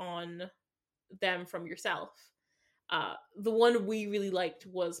influence on them from yourself. The one we really liked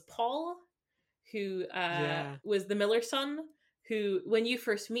was Paul, who Yeah. was the Miller's son, who, when you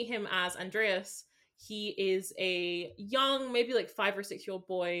first meet him as Andreas, he is a young, maybe like 5 or 6 year old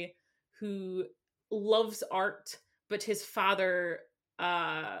boy who loves art, but his father,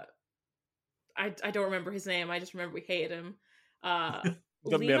 I don't remember his name, I just remember we hated him. Uh,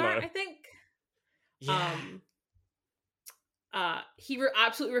 The Lemar, Miller. I think. Yeah. Um, he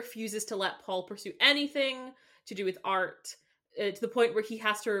absolutely refuses to let Paul pursue anything to do with art, to the point where he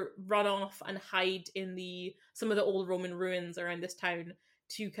has to run off and hide in the some of the old Roman ruins around this town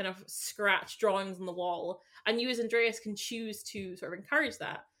to kind of scratch drawings on the wall. And you as Andreas can choose to sort of encourage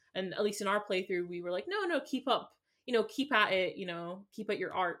that. And at least in our playthrough, we were like, no, keep up, keep at it, keep at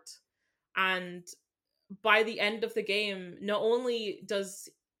your art. And by the end of the game, not only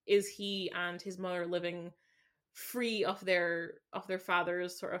is he and his mother living free of their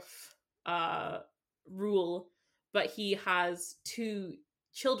father's sort of rule, but he has two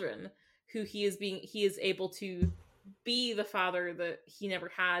children who he is able to be the father that he never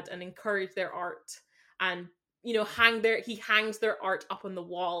had and encourage their art, and he hangs their art up on the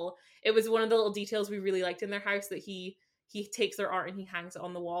wall. It was one of the little details we really liked in their house, that he takes their art and he hangs it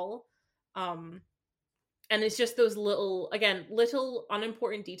on the wall. And it's just those little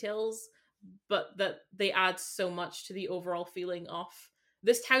unimportant details, but that they add so much to the overall feeling of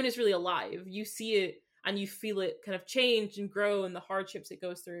this town is really alive. You see it and you feel it kind of change and grow, and the hardships it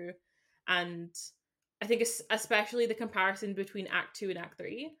goes through. And I think especially the comparison between Act 2 and Act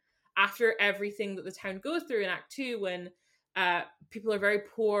 3, after everything that the town goes through in Act 2, when people are very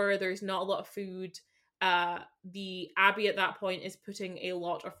poor, there's not a lot of food, the Abbey at that point is putting a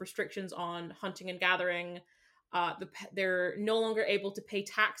lot of restrictions on hunting and gathering. They're no longer able to pay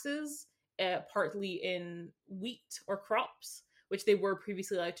taxes, partly in wheat or crops, which they were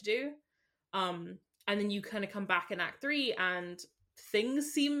previously allowed to do. And then you kind of come back in Act 3 and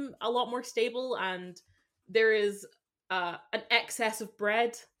things seem a lot more stable, and there is an excess of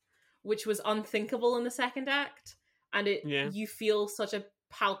bread, which was unthinkable in the second act. And you feel such a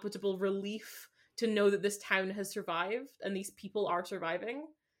palpable relief to know that this town has survived and these people are surviving,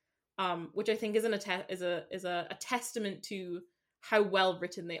 which I think is a testament to how well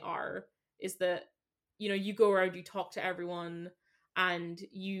written they are. Is that you go around, you talk to everyone, and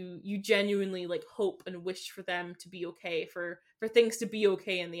you genuinely like hope and wish for them to be okay, for things to be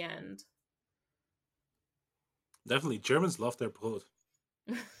okay in the end. Definitely, Germans love their brot.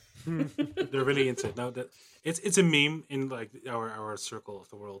 They're really into it. Now that it's a meme in like our circle of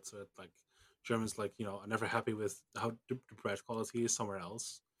the world. So like Germans are never happy with how the bread quality is somewhere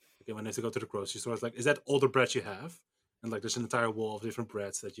else. Like when they go to the grocery store, it's like, is that all the bread you have? And like there's an entire wall of different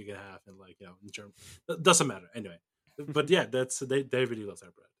breads that you can have, and in German, it doesn't matter anyway. But yeah, that's they really love their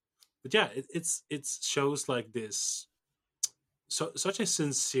bread. But yeah, it shows like this such a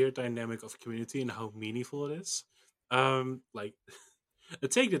sincere dynamic of community and how meaningful it is. Like a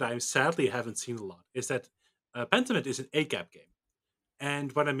take that I sadly haven't seen a lot is that Pentiment is an ACAP game.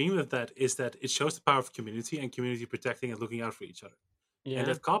 And what I mean with that is that it shows the power of community and community protecting and looking out for each other. Yeah. And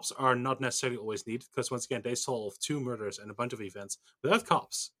that cops are not necessarily always needed, because once again, they solve 2 murders and a bunch of events without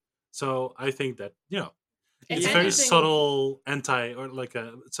cops. So I think that, it's a very subtle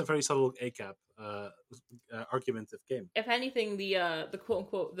it's a very subtle ACAP argumentative game. If anything, the quote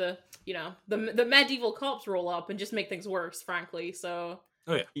unquote the medieval cops roll up and just make things worse, frankly. So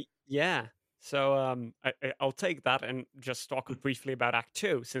yeah. So I'll take that and just talk briefly about Act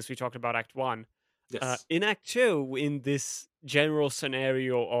 2, since we talked about Act 1. Yes. In Act 2, in this general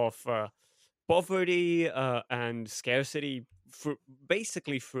scenario of poverty and scarcity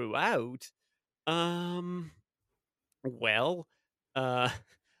basically throughout, the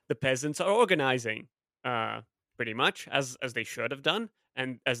peasants are organizing, pretty much as they should have done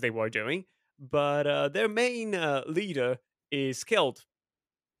and as they were doing. But their main leader is killed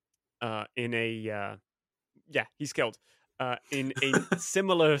in a he's killed in a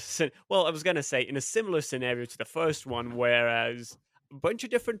similar I was gonna say in a similar scenario to the first one, whereas a bunch of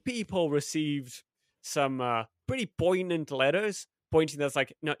different people received some pretty poignant letters pointing that's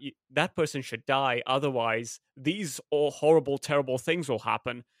like, no, that person should die, otherwise these all horrible, terrible things will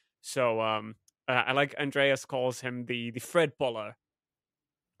happen. So I like Andreas calls him the Fred Puller,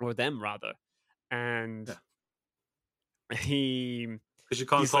 or them rather, and he. Because you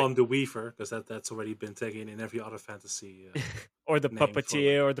can't call him the Weaver, because that's already been taken in every other fantasy. Or the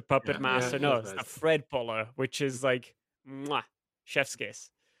puppeteer, or the puppet master. No, it's right. the Fred Puller, which is like, chef's kiss.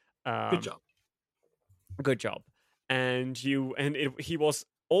 Good job. Good job. And he was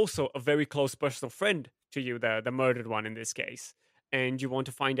also a very close personal friend to you, the murdered one in this case. And you want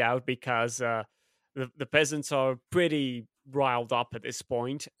to find out because the peasants are pretty riled up at this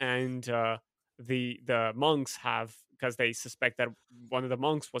point, and the monks have, because they suspect that one of the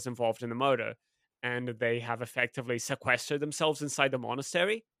monks was involved in the murder, and they have effectively sequestered themselves inside the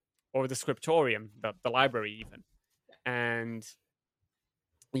monastery or the scriptorium, the library even. And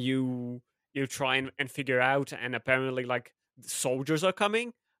you try and figure out, and apparently like soldiers are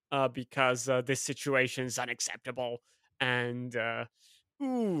coming because this situation is unacceptable, and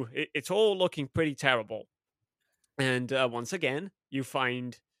it's all looking pretty terrible. And once again, you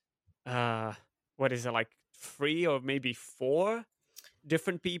find what is it, like 3 or maybe 4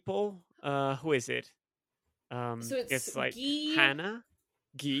 different people. Who is it? So it's like Guy,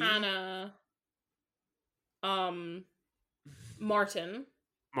 Hannah, Martin,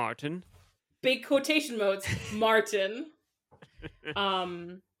 big quotation modes, Martin. I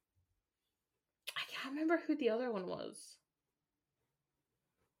can't remember who the other one was.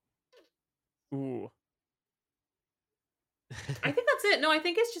 Ooh. I think that's it. No, I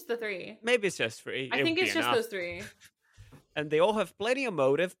think it's just the three. Maybe it's just 3. I It think would it's be just enough. those three. And they all have plenty of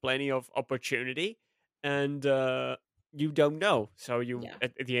motive, plenty of opportunity, and you don't know. So you Yeah.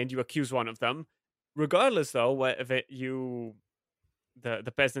 at the end you accuse one of them. Regardless, though, whether the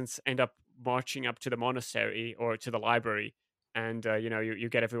peasants end up marching up to the monastery or to the library, and you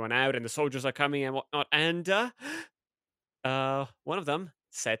get everyone out, and the soldiers are coming and whatnot, and one of them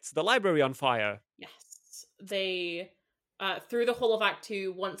sets the library on fire. Yes. They through the whole of Act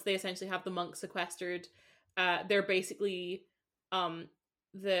 2, once they essentially have the monks sequestered, they're basically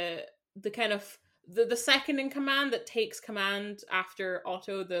the kind of the second in command that takes command after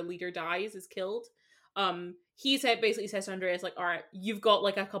Otto, the leader, dies, is killed. He basically says to Andreas, like, all right, you've got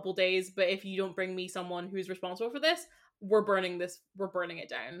like a couple days, but if you don't bring me someone who's responsible for this, we're burning it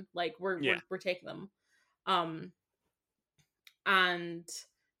down. Like we're taking them. And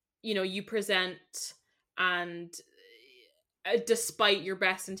you present, and despite your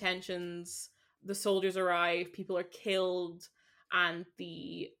best intentions, the soldiers arrive, people are killed, and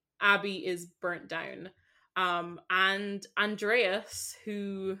the abbey is burnt down. And Andreas,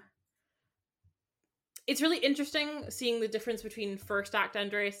 who... It's really interesting seeing the difference between first act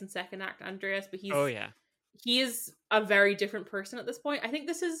Andreas and second act Andreas, but he is a very different person at this point. I think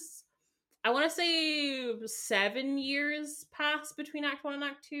this is, I want to say 7 years passed between Act 1 and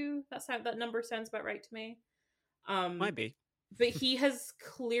Act 2. That number sounds about right to me. Might be. But he has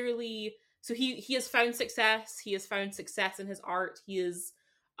clearly... So he has found success. He has found success in his art. He is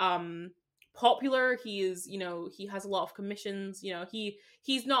popular. He is, he has a lot of commissions.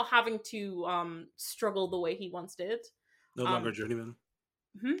 He's not having to struggle the way he once did. No longer journeyman.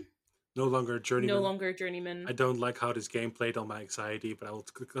 Hmm? No longer journeyman. No longer journeyman. I don't like how this game played on my anxiety, but I will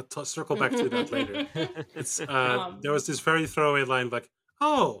circle back to that later. It's there was this very throwaway line like,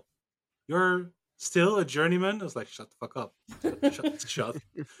 "Oh, you're still a journeyman?" I was like, "Shut the fuck up." Shut.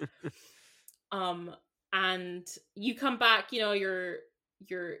 And you come back, you're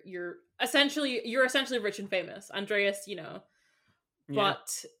essentially rich and famous, Andreas,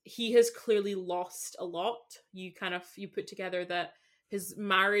 but he has clearly lost a lot. You put together that his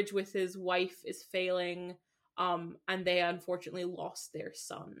marriage with his wife is failing, and they unfortunately lost their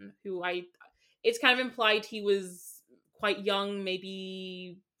son, who it's kind of implied he was quite young,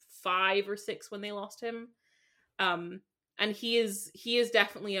 maybe 5 or 6 when they lost him. And he is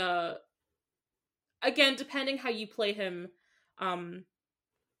definitely again, depending how you play him,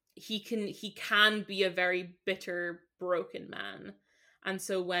 he can be a very bitter, broken man. And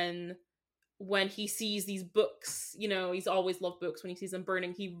so when he sees these books, he's always loved books. When he sees them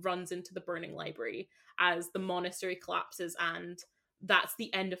burning, he runs into the burning library as the monastery collapses, and that's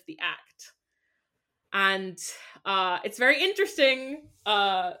the end of the act. And it's very interesting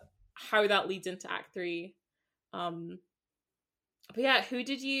how that leads into Act 3. But yeah, who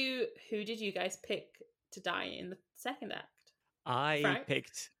did you guys pick to die in the second act? I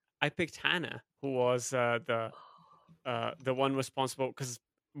picked Hannah, who was the one responsible, because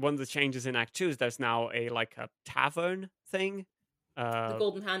one of the changes in Act 2 is there's now a tavern thing. The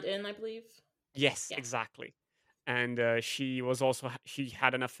Golden Hand Inn, I believe. Yes, exactly. And she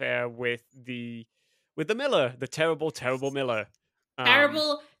had an affair with the miller, the terrible Miller.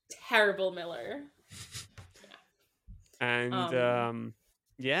 Terrible Miller. And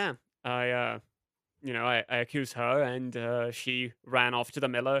I accuse her, and she ran off to the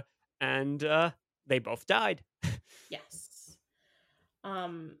miller, and they both died. Yes.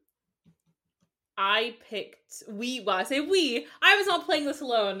 I picked I say we. I was not playing this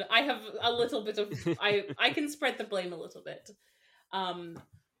alone. I have a little bit of I can spread the blame a little bit.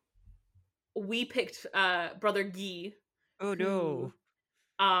 We picked brother Guy. Oh no.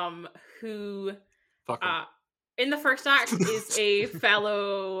 Who Fuck him. in the first act is a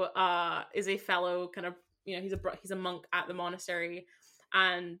fellow kind of, he's a monk at the monastery,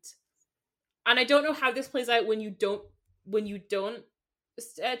 and I don't know how this plays out when you don't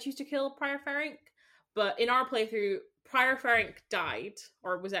choose to kill Prior Ferenc, but in our playthrough, Prior Ferenc died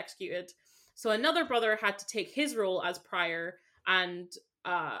or was executed, so another brother had to take his role as Prior, and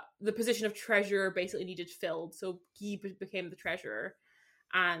the position of treasurer basically needed filled, so Guy became the treasurer,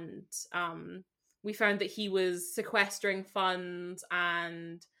 and we found that he was sequestering funds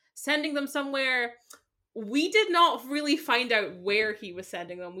and sending them somewhere. We did not really find out where he was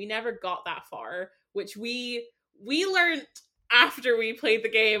sending them. We never got that far, which we learned after we played the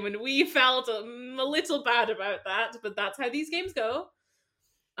game, and we felt a little bad about that, but that's how these games go.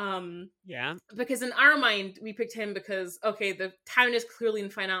 Yeah. Because in our mind, we picked him because, okay, the town is clearly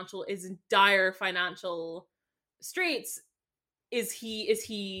is in dire financial straits. Is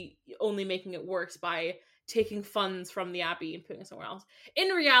he only making it worse by taking funds from the abbey and putting it somewhere else? In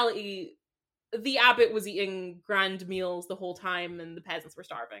reality, the abbot was eating grand meals the whole time, and the peasants were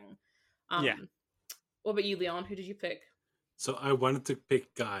starving. Yeah. What about you, Leon? Who did you pick? So I wanted to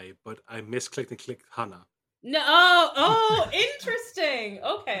pick Guy, but I misclicked and clicked Hannah. No. Oh, interesting.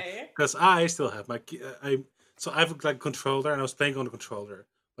 Okay. Because I still have my so I have like a controller and I was playing on the controller,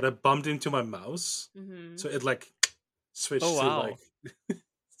 but I bumped into my mouse, so it like switched Oh, wow. to like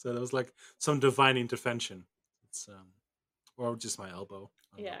so there was like some divine intervention. It's or just my elbow.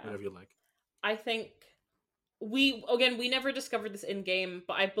 I don't know, Yeah. whatever you like. I think we never discovered this in game,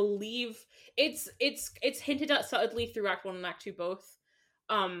 but I believe it's hinted at subtly through Act 1 and Act 2 both.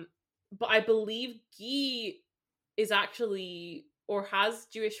 But I believe Guy is actually or has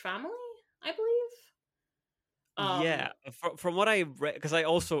Jewish family, I believe. Yeah, from what I read, because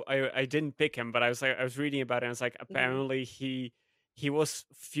I didn't pick him, but I was reading about it. And I was like, apparently he was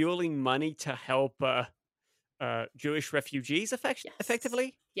fueling money to help Jewish refugees,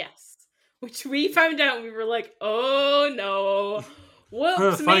 effectively. Yes, which we found out. And we were like, oh no,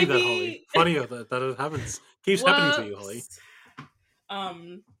 whoops, Funny maybe. that, Holly. Funny that it happens. Keeps happening to you, Holly.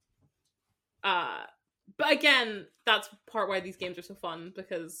 But again, that's part why these games are so fun,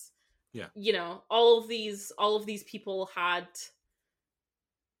 because yeah, all of these people had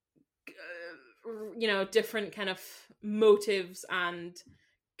different kind of motives and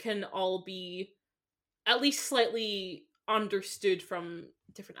can all be at least slightly understood from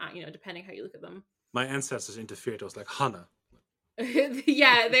different, depending how you look at them. My ancestors interfered. I was like, Hannah.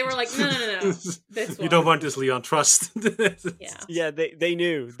 Yeah, they were like, no. This you don't want this, Leon. Trust. Yeah, they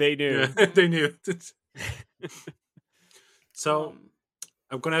knew. Yeah, they knew. So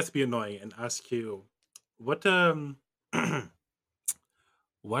I'm gonna have to be annoying and ask you, what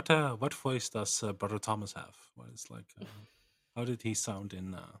what voice does Brother Thomas have? What is like? How did he sound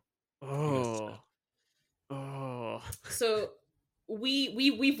in? So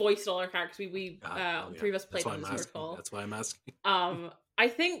we voiced all our characters. We three of us played them as Call. That's why I'm asking. I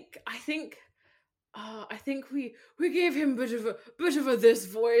think we gave him bit of a this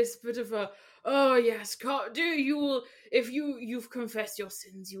voice, bit of a, oh yes, if you've confessed your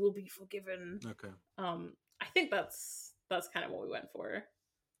sins, you will be forgiven. Okay. I think that's kind of what we went for.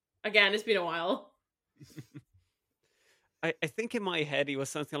 Again, it's been a while. I think in my head he was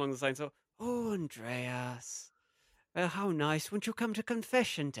something along the lines of, "Oh, Andreas, how nice! Won't you come to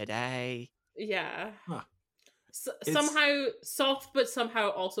confession today?" Yeah. Huh. Somehow soft, but somehow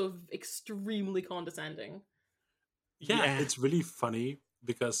also extremely condescending. Yeah, it's really funny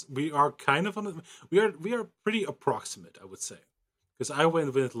because we are kind of we are pretty approximate, I would say, because I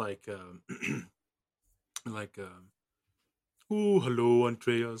went with like oh, hello,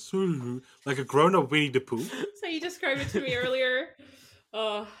 Andreas, like a grown-up Winnie the Pooh. So you described it to me earlier.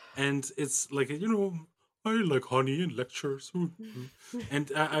 And it's like, I like honey and lectures.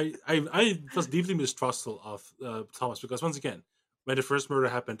 And I was deeply mistrustful of Thomas because, once again, when the first murder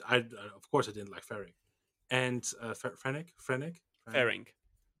happened, of course I didn't like Ferric. And Ferring.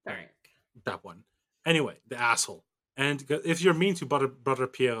 That one. Anyway, the asshole. And if you're mean to brother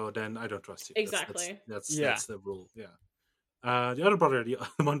Piero, then I don't trust you. Exactly. That's the rule. Yeah. The other brother, the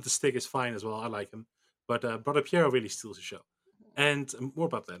one with the stick, is fine as well. I like him, but brother Piero really steals the show. And more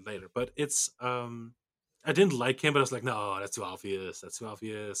about that later. But it's I didn't like him, but I was like, no, that's too obvious.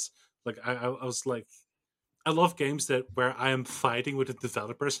 Like I was like, I love games where I am fighting with the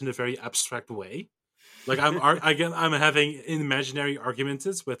developers in a very abstract way. Like I'm having imaginary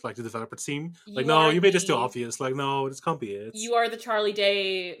arguments with like the developer team. Like, no, you made this too obvious. Like, no, this can't be it. You are the Charlie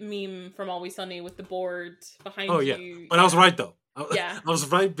Day meme from Always Sunny with the board behind you. Oh yeah, but I was right though. Yeah, I was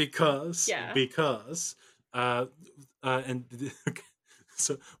right because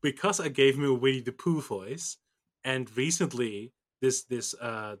so because I gave him a Winnie the Pooh voice, and recently this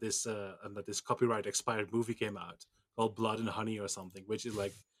copyright expired movie came out called Blood and Honey or something, which is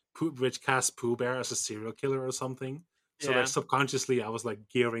like which cast Pooh Bear as a serial killer or something. So like subconsciously I was like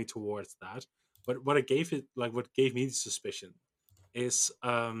gearing towards that. But what gave me the suspicion is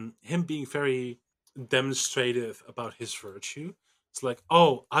him being very demonstrative about his virtue. It's like,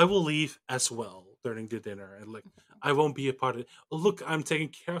 oh, I will leave as well during the dinner, and like I won't be a part of it. Oh, look, I'm taking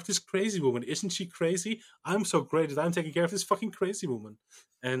care of this crazy woman. Isn't she crazy? I'm so great that I'm taking care of this fucking crazy woman.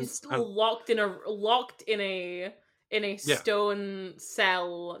 And he's still locked in a stone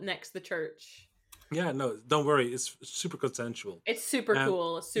cell next to the church. Yeah, no, don't worry. It's super consensual. It's super Um,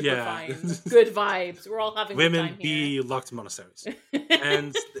 cool. It's super yeah, fine. Good vibes. We're all having a good women time here. be locked in monasteries,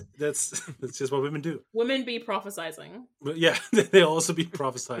 and that's just what women do. Women be prophesizing. But yeah, they also be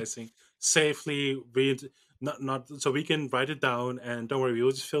prophesizing safely. Read not so we can write it down, and don't worry,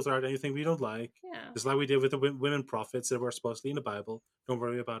 we'll just filter out anything we don't like, Yeah. just like we did with the women prophets that were supposedly in the Bible. Don't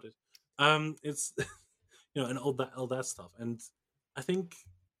worry about it. It's and all that stuff. And I think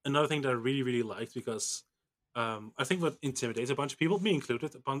another thing that I really really liked, because I think what intimidates a bunch of people, me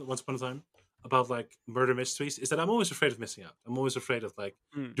included, once upon a time, about like murder mysteries, is that I'm always afraid of missing out. I'm always afraid of like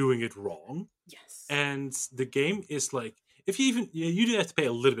Mm. doing it wrong. Yes. And the game is like, if you even you do have to pay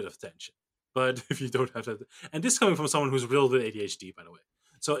a little bit of attention, but if you don't have to, and this coming from someone who's riddled with ADHD, by the way.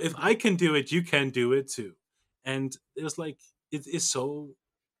 So if I can do it, you can do it too. And it's like it is so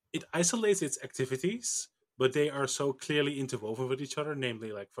it isolates its activities, but they are so clearly interwoven with each other.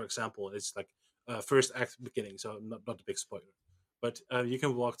 Namely, like for example, it's like first act beginning, so not a big spoiler, but you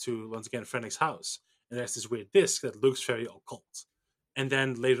can walk to once again Frennic's house, and there's this weird disc that looks very occult, and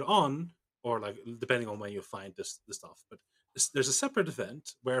then later on, or like depending on when you find the stuff, but there's a separate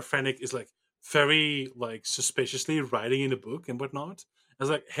event where Frennic is like very like suspiciously writing in a book and whatnot. I was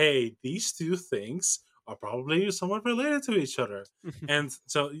like, hey, these two things are probably somewhat related to each other. And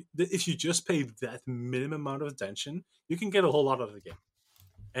so if you just pay that minimum amount of attention, you can get a whole lot out of the game,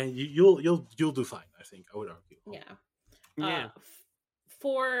 and you'll do fine. I think I would argue. Yeah. Yeah.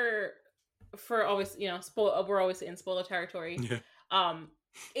 For always, we're always in spoiler territory. Yeah.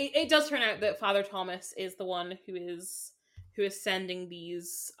 It does turn out that Father Thomas is the one who is sending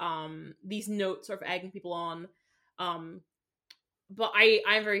these notes, sort of egging people on. But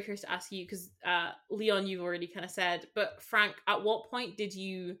I'm very curious to ask you, because Leon, you've already kind of said, but Frank, at what point did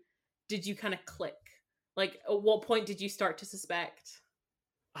you kind of click? Like, at what point did you start to suspect?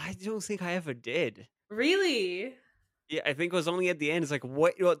 I don't think I ever did. Really? Yeah, I think it was only at the end. It's like,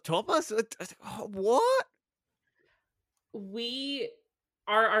 what Thomas? What?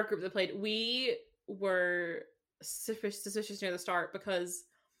 Our group that played, we were suspicious near the start, because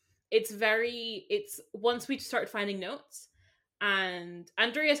it's once we started finding notes, and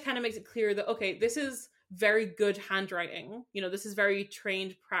Andreas kind of makes it clear that, okay, this is very good handwriting, this is very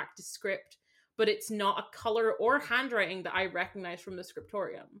trained practice script, but it's not a color or handwriting that I recognize from the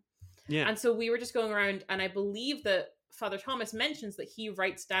scriptorium. Yeah. And so we were just going around, and I believe that Father Thomas mentions that he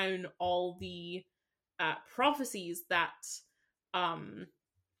writes down all the prophecies that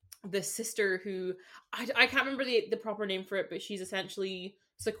the sister who I can't remember the proper name for it, but she's essentially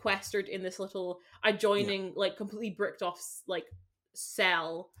sequestered in this little adjoining, like completely bricked off like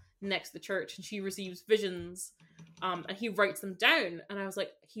cell next to the church, and she receives visions, and he writes them down. And I was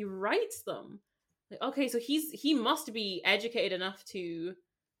like, he writes them? Like, okay, so he must be educated enough to,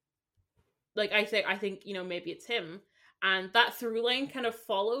 like, I think maybe it's him. And that through line kind of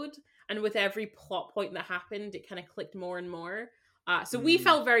followed, and with every plot point that happened, it kind of clicked more and more. So we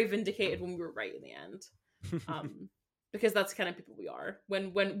felt very vindicated when we were right in the end, because that's the kind of people we are.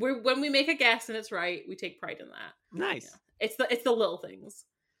 When we make a guess and it's right, we take pride in that. Nice. Yeah. It's the little things.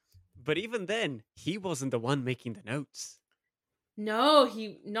 But even then, he wasn't the one making the notes. No,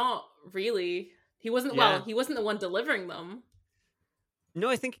 not really. He wasn't. Yeah. Well, he wasn't the one delivering them. No,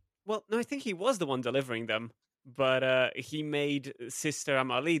 I think he was the one delivering them, but he made Sister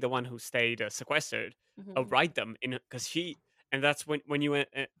Amalie, the one who stayed sequestered, write them because and that's when you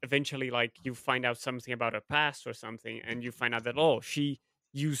eventually, like, you find out something about her past or something, and you find out that she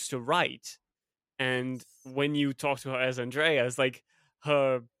used to write, and when you talk to her as Andreas, like,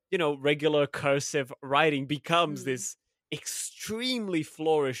 her regular cursive writing becomes this extremely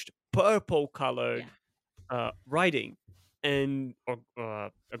flourished purple colored writing, and or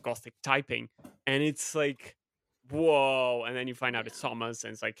a gothic typing, and it's like, whoa. And then you find out it's Thomas,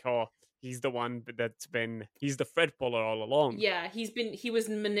 and it's like, oh, he's the one he's the thread puller all along. Yeah, he was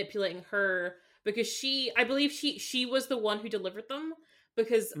manipulating her, because I believe she was the one who delivered them,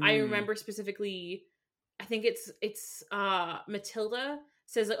 because I remember specifically, I think it's Matilda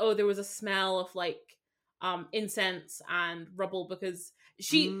says, like, oh, there was a smell of like incense and rubble, because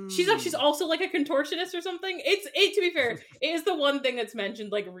she's also like a contortionist or something. It to be fair, it is the one thing that's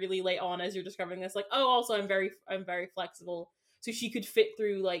mentioned like really late on as you're discovering this, like, oh, also I'm very flexible, so she could fit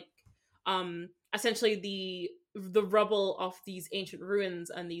through like essentially the rubble of these ancient ruins,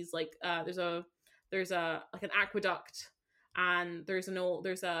 and these like there's a like an aqueduct, and there's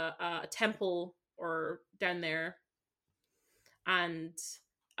a temple or down there, and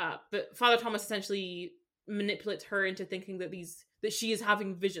but Father Thomas essentially manipulates her into thinking that she is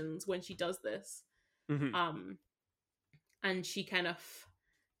having visions when she does this. And she kind of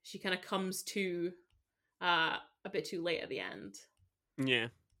comes to a bit too late at the end. Yeah.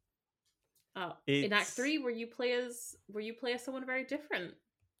 In Act 3, where you play as someone very different.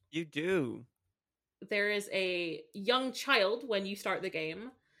 You do. There is a young child when you start the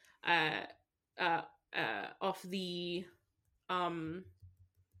game, of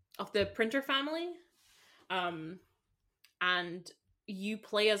the printer family, and you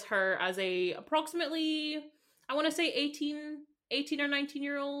play as her as a approximately, I want to say 18 or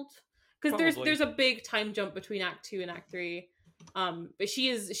 19-year-old, because there's a big time jump between Act 2 and Act 3. But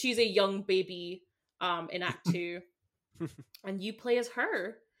she's a young baby in Act 2, and you play as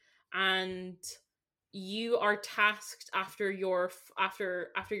her, and you are tasked after your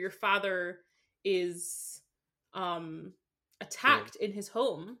father is attacked in his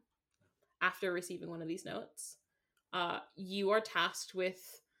home after receiving one of these notes. You are tasked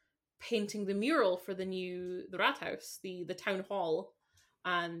with painting the mural for the Rathaus, the town hall,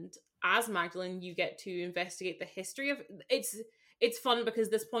 and as Magdalene, you get to investigate the history of it's fun because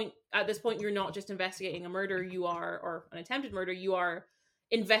at this point you're not just investigating a murder, or an attempted murder, you are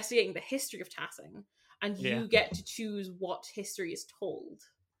investigating the history of Tassing, and you get to choose what history is told.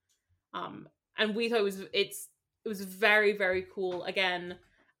 And we thought it was very, very cool, again,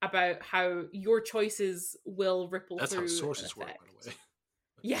 about how your choices will ripple through. That's how sources work, by the way.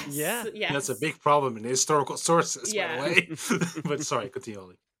 Yes. Yeah. Yes. That's a big problem in historical sources, by the way. But sorry, continue,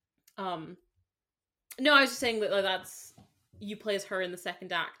 Ollie. No, I was just saying that that's, you play as her in the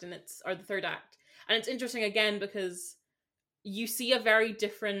second act, or the third act, and it's interesting again because you see a very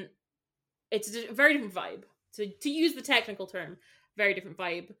different vibe. To use the technical term, very different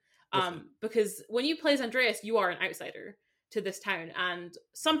vibe. Because when you play as Andreas, you are an outsider to this town, and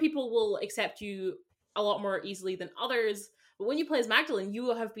some people will accept you a lot more easily than others. But when you play as Magdalene,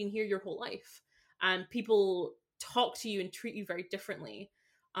 you have been here your whole life, and people talk to you and treat you very differently.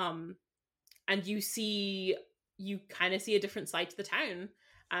 And you kind of see a different side to the town.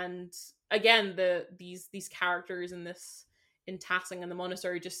 And again, these characters in Tassing and the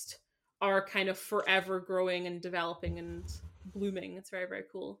monastery just are kind of forever growing and developing and blooming. It's very, very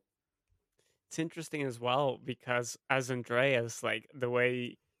cool. It's interesting as well because as Andreas, like the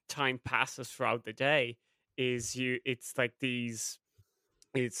way time passes throughout the day is it's like it's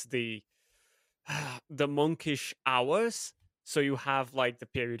the monkish hours. So you have like the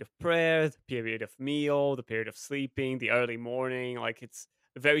period of prayer, the period of meal, the period of sleeping, the early morning. Like it's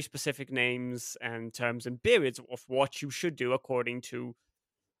very specific names and terms and periods of what you should do according to,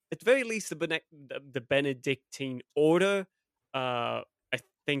 at the very least, the Benedictine order. I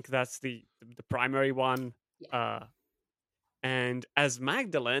think that's the primary one. Yeah. And as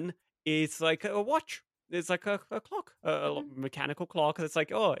Magdalene, it's like a watch. It's like a clock, a mechanical clock. It's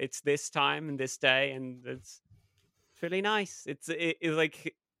like, oh, it's this time and this day, and it's really nice. It's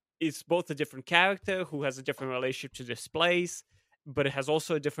like it's both a different character who has a different relationship to this place, but it has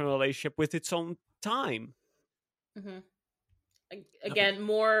also a different relationship with its own time. Mm-hmm. Again,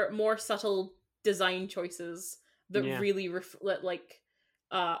 more subtle design choices that really reflect.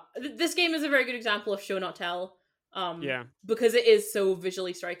 This game is a very good example of show not tell. Because it is so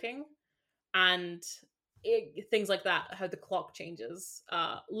visually striking, and things like that, how the clock changes,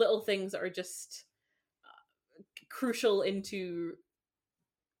 little things that are just crucial into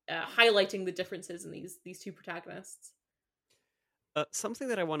highlighting the differences in these two protagonists. Something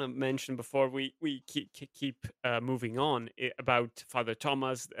that I want to mention before we keep moving on about Father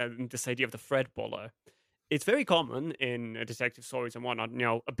Thomas and this idea of the Fred Buller. It's very common in detective stories and whatnot,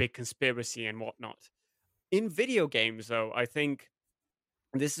 a big conspiracy and whatnot. In video games, though, I think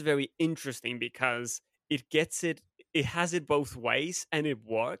this is very interesting because it has it both ways and it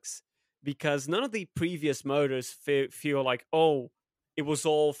works, because none of the previous murders feel like, oh, it was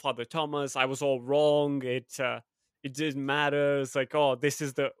all Father Thomas, I was all wrong, it didn't matter, it's like, oh, this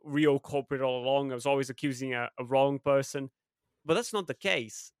is the real culprit all along, I was always accusing a wrong person. But that's not the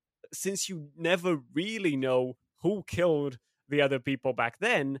case, since you never really know who killed the other people back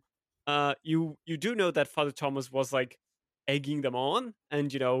then. You do know that Father Thomas was like egging them on and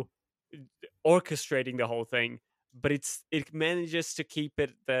orchestrating the whole thing, but it manages to keep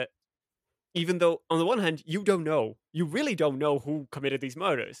it that even though on the one hand you really don't know who committed these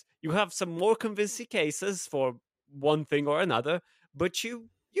murders, you have some more convincing cases for one thing or another, but you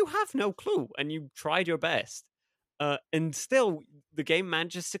have no clue and you tried your best. And still, the game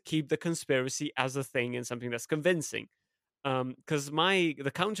manages to keep the conspiracy as a thing and something that's convincing. Because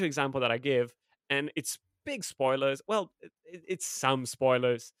the counter example that I give, and it's big spoilers. Well, it's some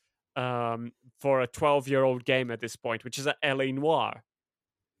spoilers for a 12-year-old game at this point, which is a LA Noire.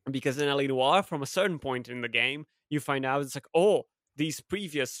 Because in LA Noire, from a certain point in the game, you find out it's like, oh, these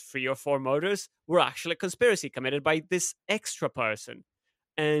previous 3 or 4 murders were actually a conspiracy committed by this extra person.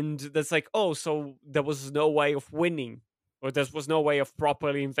 And that's like, oh, so there was no way of winning, or there was no way of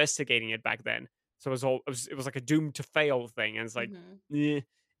properly investigating it back then. So it was like a doomed to fail thing. And it's like, Mm-hmm. eh.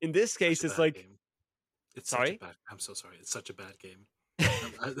 In this Such case, a it's bad like, game. It's such a sorry. bad. I'm so sorry. It's such a bad game.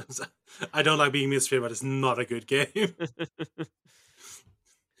 I don't like being mistreated, but it's not a good game.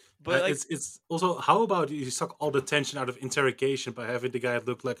 But like, it's also, how about you suck all the tension out of interrogation by having the guy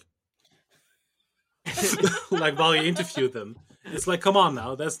look like like while you interview them. It's like, come on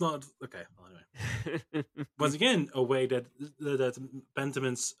now, that's not okay. Well, anyway, once again, a way that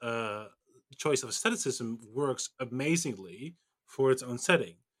Pentiment's choice of aestheticism works amazingly for its own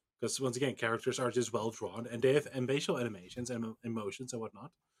setting. Because once again, characters are just well drawn and they have facial animations and emotions and whatnot,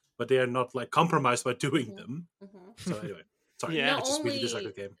 but they are not like compromised by doing them. So anyway, sorry, Yeah. I Not just really dislike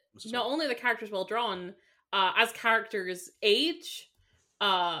only the game. I'm so not sorry. only the characters well drawn, as characters age,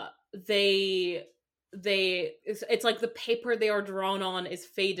 they it's like the paper they are drawn on is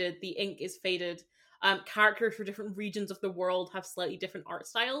faded, the ink is faded. Characters for different regions of the world have slightly different art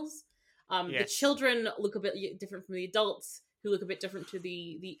styles. The Yes. children look a bit different from the adults, who look a bit different to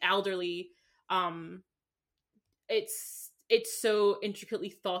the elderly. It's so intricately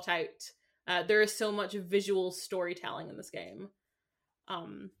thought out. There is so much visual storytelling in this game.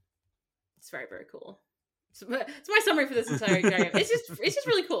 It's very, very cool. It's my summary for this entire game. It's just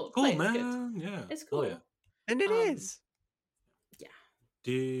really cool. Cool, Play, it's good. man. Yeah, It's hell cool. yeah. And it is. Yeah.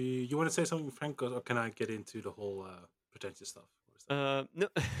 Do you want to say something, Frank, or can I get into the whole pretentious stuff? Or is that- No,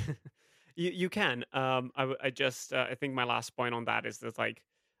 you can. I just I think my last point on that is that like,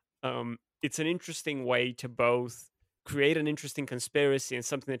 it's an interesting way to both create an interesting conspiracy and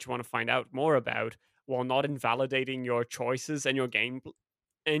something that you want to find out more about, while not invalidating your choices and your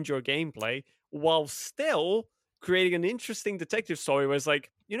gameplay, while still creating an interesting detective story where it's like,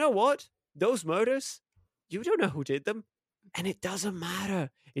 you know what? Those murders, you don't know who did them. And it doesn't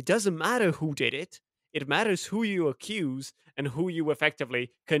matter. It doesn't matter who did it. It matters who you accuse and who you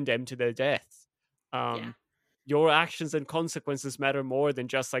effectively condemn to their deaths. Yeah. Your actions and consequences matter more than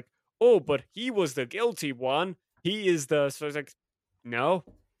just like, oh, but he was the guilty one. He is the, so it's like, no,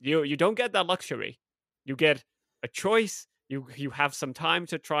 you don't get that luxury. You get a choice. You have some time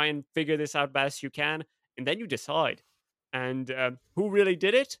to try and figure this out best you can, and then you decide. And who really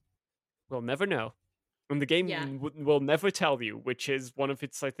did it? We'll never know. And the game Yeah. will never tell you, which is one of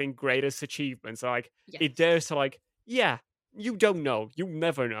its, I think, greatest achievements. Like, Yes. it dares to like, yeah, you don't know. You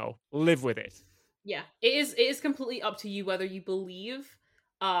never know. Live with it. Yeah. It is completely up to you whether you believe,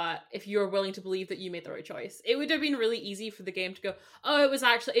 if you're willing to believe that you made the right choice. It would have been really easy for the game to go, oh, it was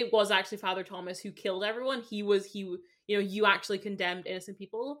actually Father Thomas who killed everyone. You actually condemned innocent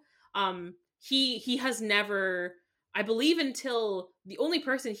people. He has never, I believe, until the only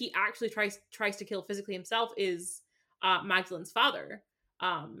person he actually tries to kill physically himself is Magdalene's father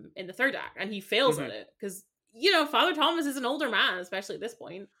in the third act, and he fails at it because Father Thomas is an older man, especially at this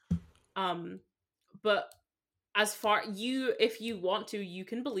point. But as far if you want to, you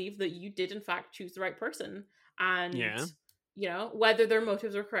can believe that you did in fact choose the right person, and whether their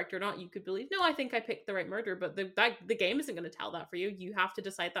motives are correct or not, you could believe, no, I think I picked the right murder, but the game isn't going to tell that for you. You have to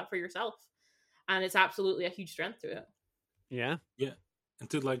decide that for yourself, and it's absolutely a huge strength to it. Yeah. And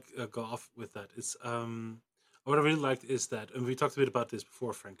to like go off with that, it's what I really liked is that, and we talked a bit about this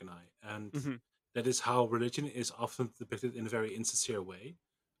before, Frank and I, and that is how religion is often depicted in a very insincere way.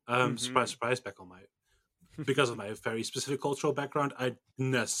 Surprise, surprise, back on my because of my very specific cultural background, I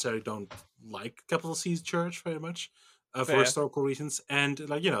necessarily don't like capital C Church very much for historical reasons. And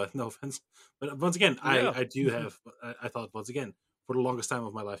like, no offense, but once again, I do have. I thought once again, for the longest time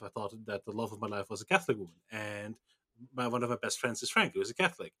of my life, I thought that the love of my life was a Catholic woman, and one of my best friends is Frank, who is a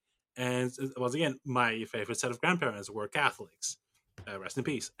Catholic. And once again, my favorite set of grandparents were Catholics. Rest in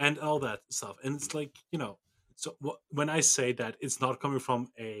peace, and all that stuff. And it's like, so when I say that, it's not coming from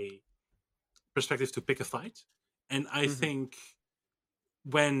a perspective to pick a fight, and I think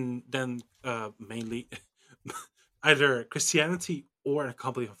when then mainly either Christianity or I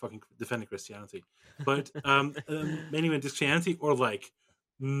can't believe I'm fucking defending Christianity, but mainly when Christianity or like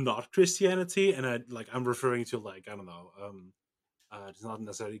not Christianity, and I'm referring to like, I don't know, it's not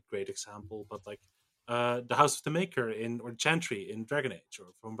necessarily a great example, but like the House of the Maker or Chantry in Dragon Age or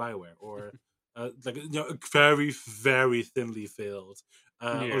from BioWare, or like very very thinly veiled,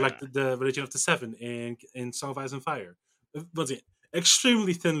 or like the Religion of the Seven in Song of Ice and Fire. Once again,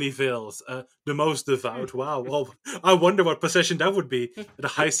 extremely thinly veiled. The Most Devout. Wow. Well, I wonder what possession that would be. The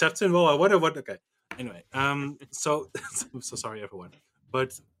High Septon. Well, I wonder what. Okay. Anyway, so I'm so sorry, everyone,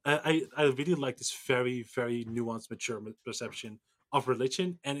 but I really like this very very nuanced, mature perception of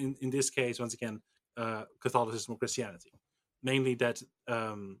religion, and in this case, once again, Catholicism or Christianity. Mainly that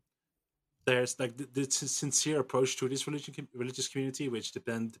there's like the sincere approach to this religious community, which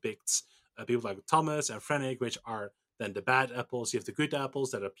then depicts people like Thomas and Frennick, which are then the bad apples. You have the good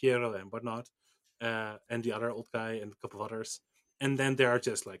apples that are Piero and whatnot, and the other old guy and a couple of others, and then there are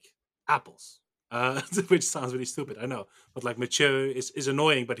just like apples, which sounds really stupid, I know, but like Mathieu is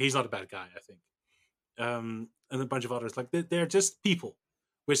annoying, but he's not a bad guy, I think. And a bunch of others, like they're just people,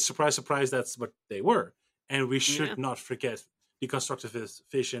 which surprise, surprise, that's what they were, and we Yeah. should not forget the constructivist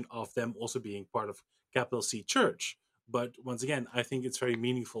vision of them also being part of capital C Church. But once again, I think it's very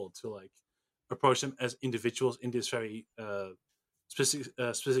meaningful to like approach them as individuals in this very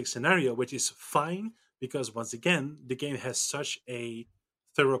specific scenario, which is fine because once again, the game has such a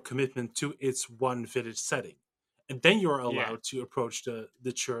thorough commitment to its one village setting, and then you're Yeah. allowed to approach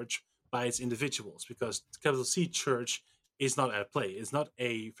the church by its individuals because capital C Church is not at play. It's not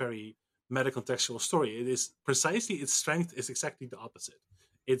a very meta-contextual story. It is precisely its strength is exactly the opposite.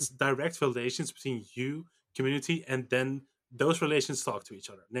 It's direct relations between you, community, and then those relations talk to each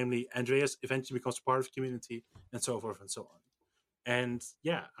other. Namely, Andreas eventually becomes part of community, and so forth and so on. And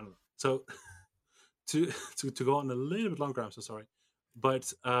yeah, I don't know. So to to go on a little bit longer, I'm so sorry,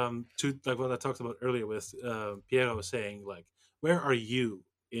 but to like what I talked about earlier with Piero saying like, where are you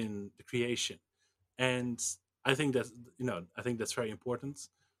in the creation? And I think that I think that's very important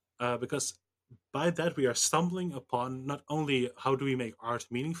because by that we are stumbling upon not only how do we make art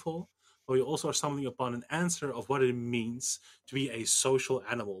meaningful, but we also are stumbling upon an answer of what it means to be a social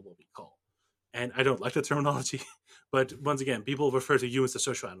animal, what we call. And I don't like the terminology, but once again, people refer to humans as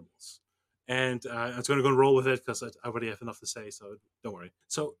social animals. And I'm just going to go and roll with it because I already have enough to say, so don't worry.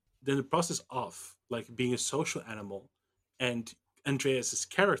 So then the process of like being a social animal and Andreas's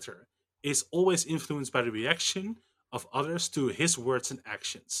character is always influenced by the reaction of others to his words and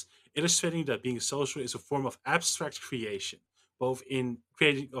actions, illustrating that being social is a form of abstract creation, both in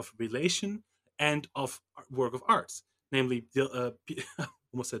creating of relation and of work of art. Namely,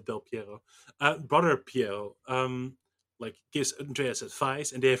 almost said Del Piero, brother Piero, like gives Andreas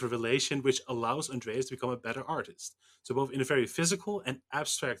advice, and they have a relation which allows Andreas to become a better artist. So both in a very physical and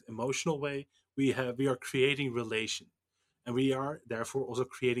abstract emotional way, we are creating relation, and we are therefore also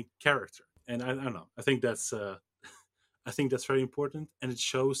creating character. And I don't know. I think that's very important, and it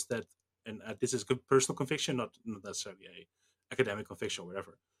shows that. And this is good personal conviction, not necessarily a academic conviction or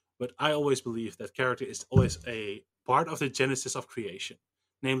whatever. But I always believe that character is always a part of the genesis of creation.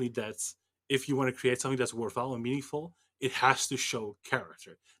 Namely, that if you want to create something that's worthwhile and meaningful, it has to show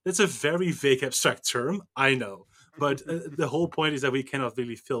character. That's a very vague, abstract term, I know, but the whole point is that we cannot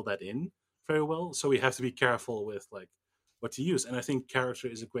really fill that in very well. So we have to be careful with like what to use. And I think character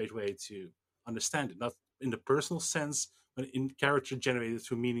is a great way to understand it, not in the personal sense, but in character generated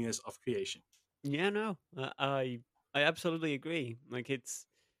through meaningless of creation. Yeah, no, I absolutely agree. Like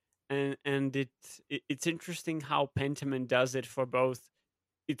and it's interesting how Pentiment does it for both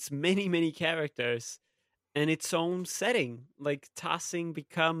its many characters and its own setting. Like Tassing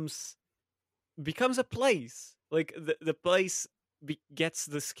becomes a place. Like the place gets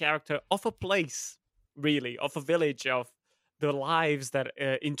this character of a place, really, of a village, of the lives that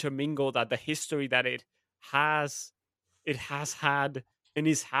intermingle, that the history that it has had and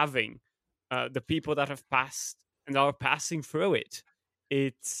is having, the people that have passed and are passing through it.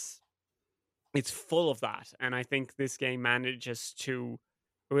 It's it's full of that, and I think this game manages to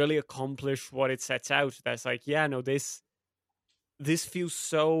really accomplish what it sets out. That's like, yeah, no, this feels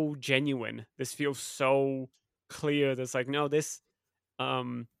so genuine. This feels so clear. That's like, no, this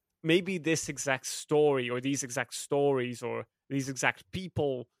um maybe this exact story or these exact stories or these exact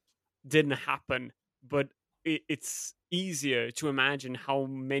people didn't happen, but it's easier to imagine how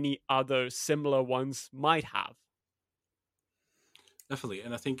many other similar ones might have. Definitely,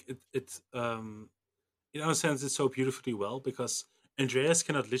 and I think in a sense it's so beautifully well because Andreas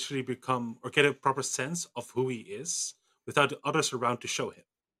cannot literally become or get a proper sense of who he is without the others around to show him.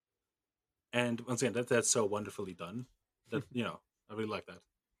 And once again, that's so wonderfully done. That I really like that.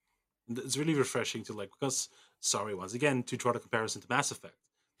 And it's really refreshing to like because sorry once again to draw the comparison to Mass Effect.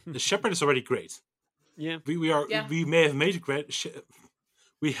 The Shepard is already great. Yeah. Yeah. We may have made great.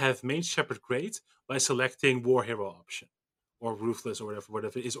 We have made Shepard great by selecting War Hero option or Ruthless or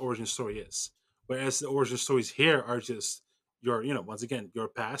whatever his origin story is. Whereas the origin stories here are just your once again your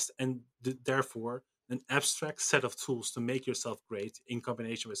past and therefore an abstract set of tools to make yourself great in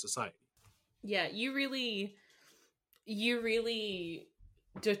combination with society. Yeah, you really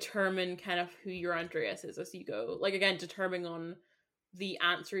determine kind of who your Andreas is as you go. Like again, determining on the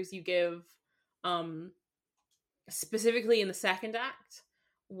answers you give, um, specifically in the second act,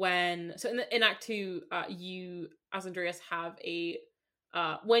 in Act 2, you as Andreas have a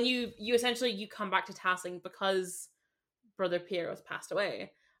when you essentially you come back to Tasling because Brother Pierre has passed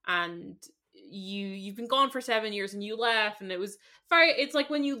away, and you've been gone for 7 years and you left, and it's like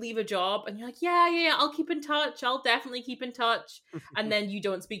when you leave a job and you're like, yeah, I'll keep in touch, I'll definitely keep in touch, and then you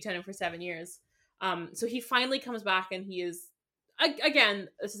don't speak to him for 7 years. So he finally comes back, and he is, again,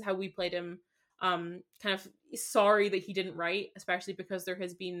 this is how we played him, kind of sorry that he didn't write, especially because there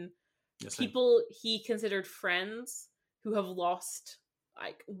has been people he considered friends who have lost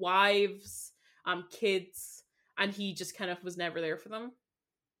like wives, kids, and he just kind of was never there for them.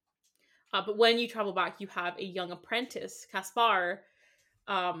 But when you travel back, you have a young apprentice, Caspar,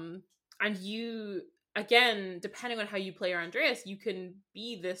 and you, again, depending on how you play Andreas, you can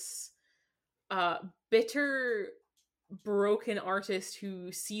be this bitter, broken artist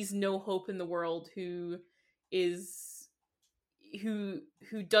who sees no hope in the world, who does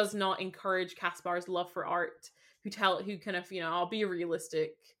not encourage Caspar's love for art, who kind of, I'll be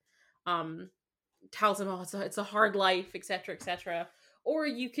realistic, tells him, oh, it's a hard life, etc., etc. Or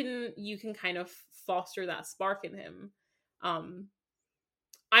you can kind of foster that spark in him. I'm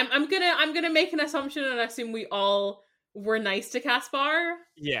gonna make an assumption and assume we all were nice to Caspar.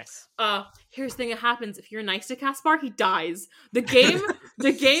 Yes. Here's the thing that happens: if you're nice to Caspar, he dies. The game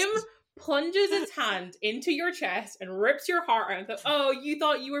plunges its hand into your chest and rips your heart out. Oh, you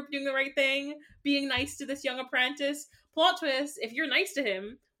thought you were doing the right thing, being nice to this young apprentice. Plot twist: if you're nice to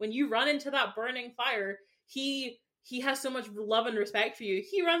him, when you run into that burning fire, he has so much love and respect for you.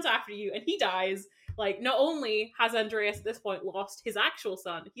 He runs after you and he dies. Like, not only has Andreas at this point lost his actual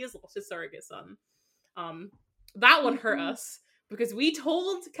son, he has lost his surrogate son. That one hurt us because we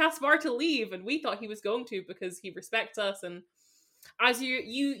told Caspar to leave and we thought he was going to because he respects us. And as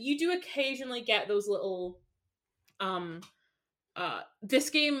you do occasionally get those little this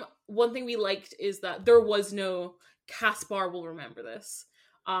game, one thing we liked is that there was no Caspar will remember this.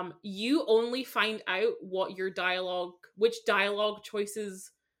 You only find out which dialogue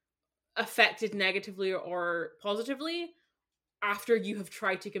choices affected negatively or positively after you have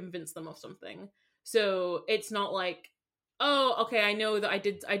tried to convince them of something. So it's not like, oh, okay, I know that I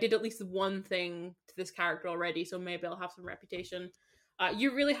did at least one thing to this character already, so maybe I'll have some reputation.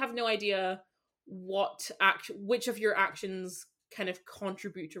 You really have no idea which of your actions kind of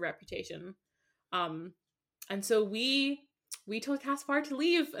contribute to reputation. And so we told Caspar to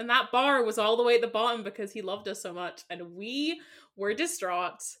leave, and that bar was all the way at the bottom because he loved us so much, and we were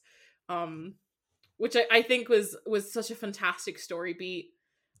distraught. Which I think was such a fantastic story beat,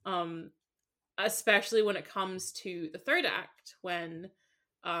 especially when it comes to the third act, when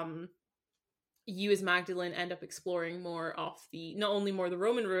you as Magdalene end up exploring more of not only more the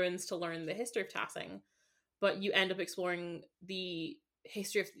Roman ruins to learn the history of Tassing, but you end up exploring the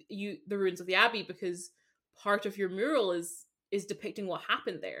history of the ruins of the Abbey, because part of your mural is depicting what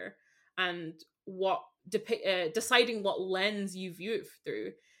happened there and deciding what lens you view it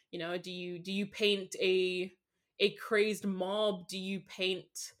through. Do you paint a crazed mob? Do you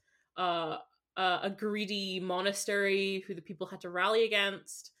paint a greedy monastery who the people had to rally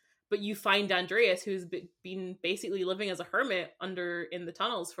against? But you find Andreas, who's been basically living as a hermit in the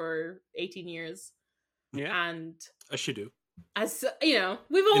tunnels for 18 years. Yeah, and as you do. As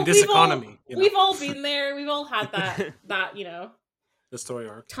we've all in this economy, we've all been there. We've all had that the story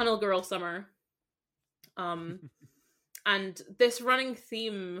arc, tunnel girl summer. And this running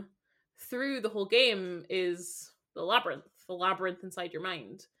theme through the whole game is the labyrinth inside your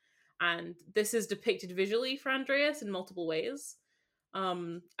mind. And this is depicted visually for Andreas in multiple ways.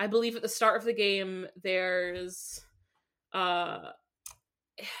 I believe at the start of the game, there's the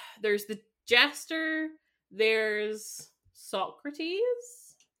jester, there's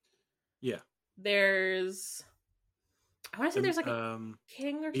Socrates. Yeah. There's, I want to say there's like a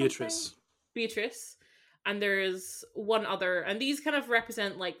king or something. Beatrice. And there's one other, and these kind of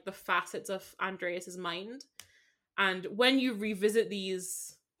represent like the facets of Andreas's mind. And when you revisit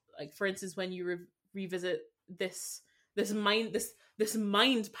these, like for instance, when you revisit this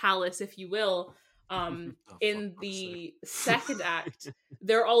mind palace, if you will, in the second act,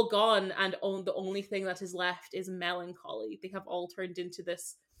 they're all gone, and the only thing that is left is melancholy. They have all turned into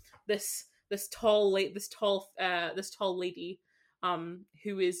this tall lady,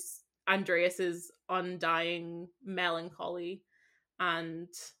 who is Andreas's undying melancholy. And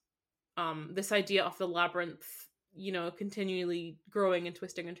this idea of the labyrinth, continually growing and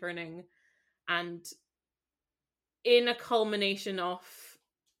twisting and turning. And in a culmination of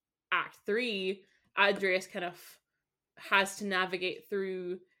Act 3, Andreas kind of has to navigate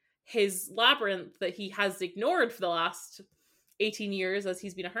through his labyrinth that he has ignored for the last 18 years as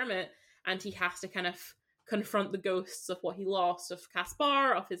he's been a hermit, and he has to kind of confront the ghosts of what he lost, of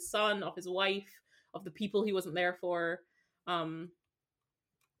Caspar, of his son, of his wife, of the people he wasn't there for.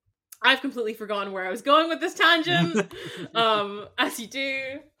 I've completely forgotten where I was going with this tangent, as you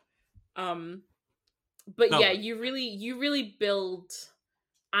do. But No, yeah, but- you really build.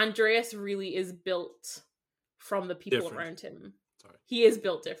 Andreas really is built from the people Different. around him. Sorry. He is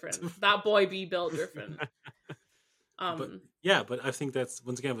built different. That boy be built different. But yeah, but I think that's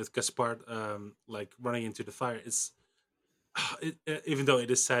once again with Gaspard, like running into the fire. It's even though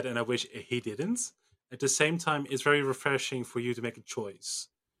it is sad, and I wish he didn't. At the same time, it's very refreshing for you to make a choice,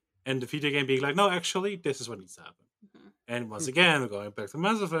 and the video game being like, no, actually, this is what needs to happen. Mhm. And once again, going back to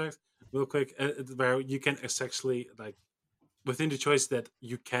Mass Effect, real quick, where you can actually like within the choice that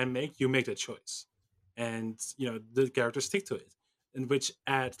you can make, you make that choice, and the characters stick to it, and which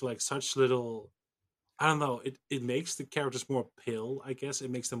add like such little. I don't know. It makes the characters more pale. I guess it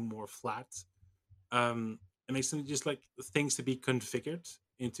makes them more flat. It makes them just like things to be configured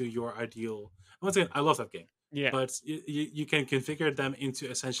into your ideal. Once again, I love that game, Yeah. but you can configure them into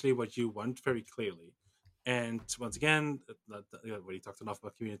essentially what you want very clearly. And once again, we already talked enough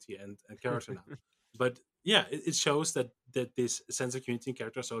about community and character now. But yeah, it shows that this sense of community and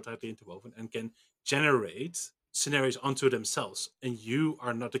character are so tightly interwoven and can generate scenarios onto themselves, and you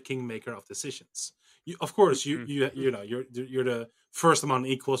are not the kingmaker of decisions. Of course, you're the first among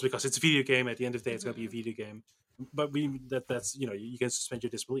equals because it's a video game. At the end of the day, it's going to be a video game. But that's you can suspend your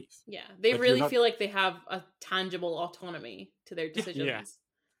disbelief. Yeah, they But you're really not- feel like they have a tangible autonomy to their decisions.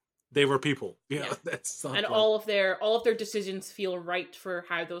 They were people. Yeah. That's not And like, all of their decisions feel right for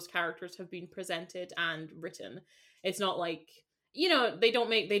how those characters have been presented and written. It's not like they don't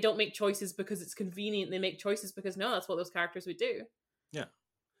make choices because it's convenient. They make choices because no, that's what those characters would do. yeah.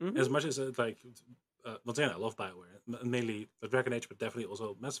 Mhm. As much as once again, I love BioWare, mainly the Dragon Age, but definitely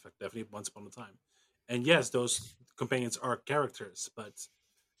also Mass Effect, definitely Once Upon a Time. And yes, those companions are characters, but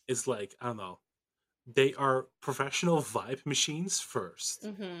it's like I don't know, they are professional vibe machines first,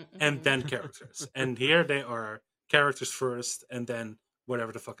 and then characters. And here they are characters first, and then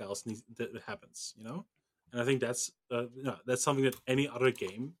whatever the fuck else that happens, And I think that's that's something that any other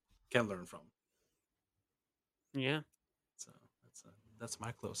game can learn from. Yeah. So that's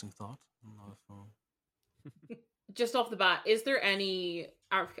my closing thought. I don't know if, Just off the bat, is there any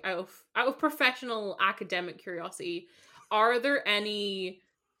out of professional academic curiosity? Are there any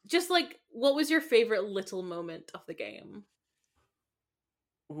just like what was your favorite little moment of the game?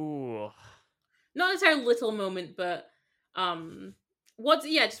 Ooh. Not necessarily little moment, but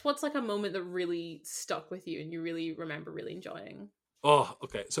what's like a moment that really stuck with you and you really remember really enjoying? Oh,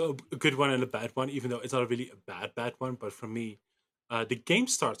 okay. So a good one and a bad one, even though it's not really a bad one. But for me, the game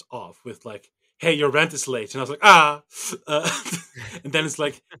starts off with like, "Hey, your rent is late," and I was like, "Ah," and then it's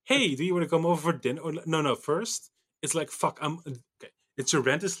like, "Hey, do you want to come over for dinner?" Or, no. First, it's like, "Fuck, I'm okay." It's your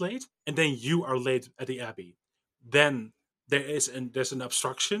rent is late, and then you are late at the Abbey. Then there's an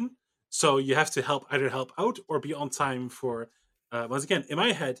obstruction, so you have to either help out or be on time for. Once again, in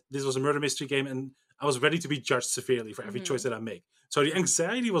my head, this was a murder mystery game, and I was ready to be judged severely for every choice that I make. So the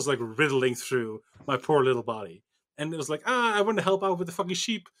anxiety was like riddling through my poor little body. And it was like, I want to help out with the fucking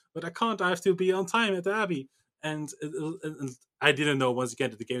sheep, but I can't. I have to be on time at the Abbey. And I didn't know, once again,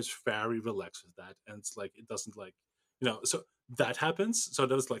 that the game's very relaxed with that. And it's like, it doesn't like, so that happens. So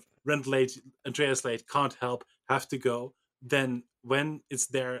that was like, rent late, Andreas late, can't help, have to go. Then when it's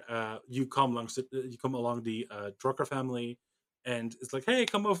there, you come along the Drucker family, and it's like, hey,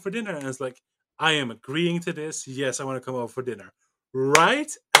 come over for dinner. And it's like, I am agreeing to this. Yes, I want to come over for dinner. Right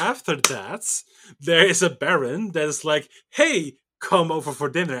after that, there is a Baron that is like, hey, come over for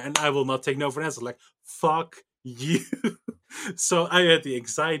dinner, and I will not take no for an answer. Like, fuck you. So I had the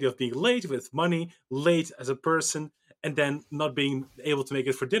anxiety of being late with money, late as a person, and then not being able to make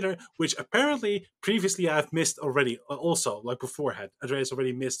it for dinner, which apparently previously I've missed already. Also, like beforehand, Andreas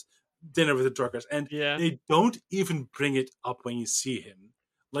already missed dinner with the Druckers, and Yeah. they don't even bring it up when you see him.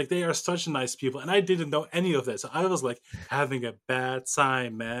 Like, they are such nice people, and I didn't know any of that, so I was like having a bad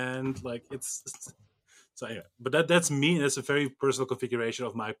time, man. Like, it's so anyway. But that's me, and that's a very personal configuration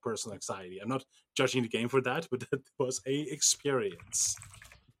of my personal anxiety. I'm not judging the game for that, but that was a experience.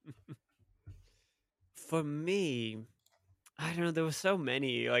 For me, I don't know. There were so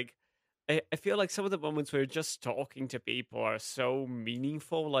many. Like, I feel like some of the moments where just talking to people are so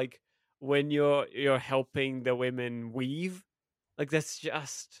meaningful. Like when you're helping the women weave. Like that's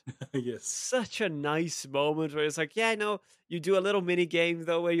just Yes. such a nice moment where it's like, yeah, no, you do a little mini game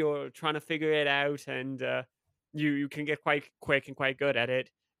though where you're trying to figure it out, and you can get quite quick and quite good at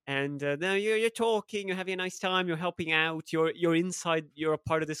it. and now you're talking, you're having a nice time, you're helping out, you're inside, you're a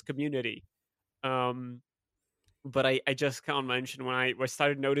part of this community. Um, but I just can't mention when I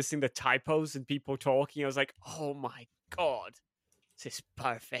started noticing the typos and people talking, I was like, oh my god, this is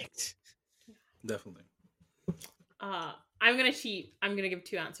perfect. Definitely. I'm gonna cheat. I'm gonna give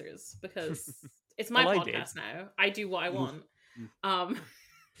two answers because it's my Well, I podcast now. I do what I want. Mm.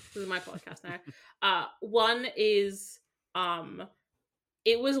 This is my podcast now. One is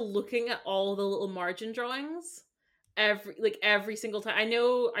it was looking at all the little margin drawings every single time.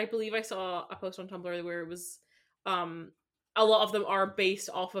 I believe I saw a post on Tumblr where it was a lot of them are based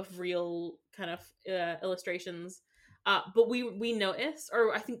off of real kind of illustrations. But we noticed,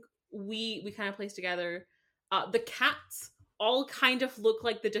 or I think we kind of placed together, the cats all kind of look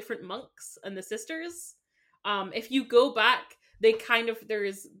like the different monks and the sisters. If you go back, they kind of,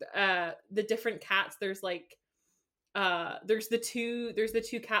 there's the different cats. There's like there's the two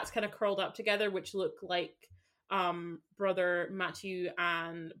cats kind of curled up together, which look like brother Matthew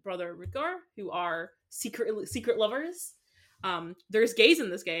and brother Rutger, who are secret lovers. There's gays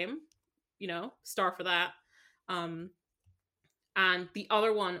in this game, star for that. And the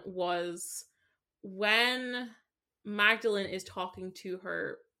other one was when Magdalene is talking to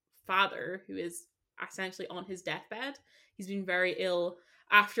her father, who is essentially on his deathbed. He's been very ill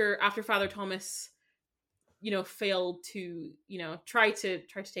after Father Thomas, failed to, try to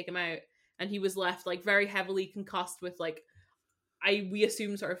take him out, and he was left like very heavily concussed with like we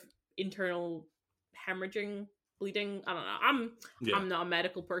assume sort of internal hemorrhaging, bleeding. I don't know. I'm not a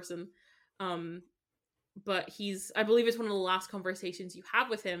medical person. But I believe it's one of the last conversations you have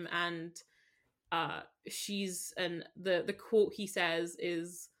with him, and the quote he says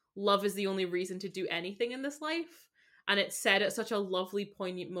is, "Love is the only reason to do anything in this life." And it's said at such a lovely,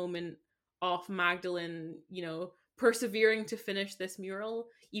 poignant moment of Magdalene, persevering to finish this mural,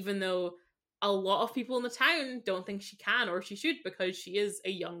 even though a lot of people in the town don't think she can or she should, because she is a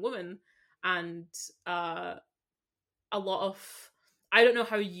young woman. And a lot of, I don't know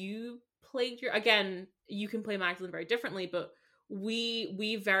how you played again, you can play Magdalene very differently, but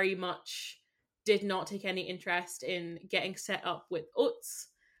we very much did not take any interest in getting set up with Oates,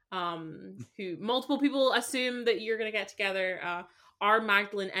 who multiple people assume that you're going to get together. Our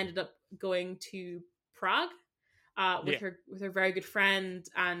Magdalene ended up going to Prague with her very good friend,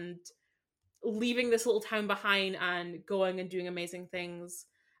 and leaving this little town behind and going and doing amazing things.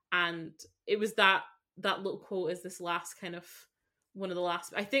 And it was that little quote is this last kind of one of the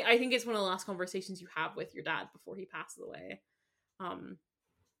last, I think it's one of the last conversations you have with your dad before he passes away.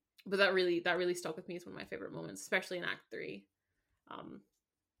 But that really stuck with me as one of my favorite moments, especially in Act 3.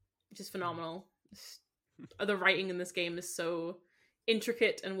 Just phenomenal. The writing in this game is so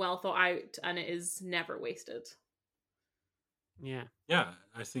intricate and well thought out, and it is never wasted. Yeah,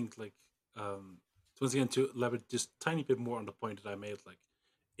 I think like once again, to elaborate just a tiny bit more on the point that I made, like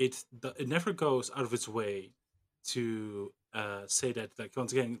it never goes out of its way to say that, like,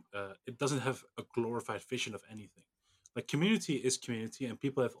 once again, it doesn't have a glorified vision of anything. Like, community is community, and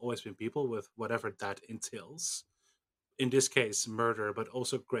people have always been people, with whatever that entails. In this case, murder, but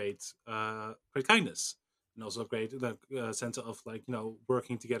also great kindness, and also great sense of, like,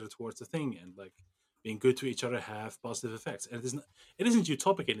 working together towards the thing, and like being good to each other have positive effects. And it isn't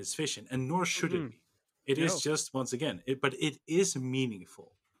utopic in its vision, and nor should it be. It is just, once again, but it is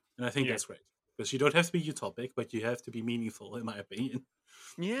meaningful, and I think that's great, because you don't have to be utopic, but you have to be meaningful, in my opinion.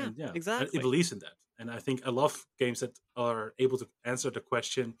 Yeah, exactly. It believes in that, and I think I love games that are able to answer the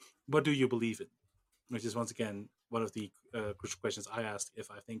question, "What do you believe in?" Which is, once again, one of the crucial questions I asked.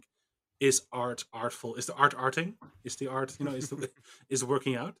 If I think, is art artful? Is the art arting? Is the art, is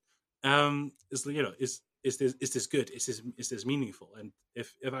working out? Is this good? Is this meaningful? And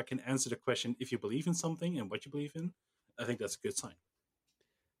if I can answer the question, if you believe in something and what you believe in, I think that's a good sign.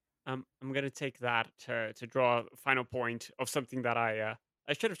 I'm going to take that to draw a final point of something that I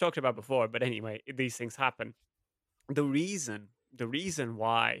should have talked about before, but anyway, these things happen. The reason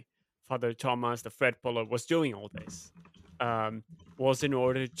why Father Thomas, the Fred Puller, was doing all this was in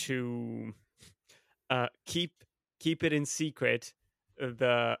order to keep it in secret,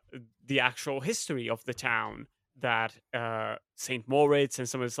 the actual history of the town, that Saint Moritz and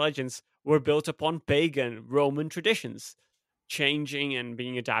some of its legends were built upon pagan Roman traditions, changing and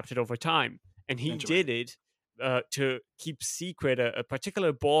being adapted over time. And he did it to keep secret a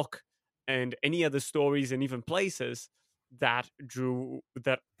particular book and any other stories and even places that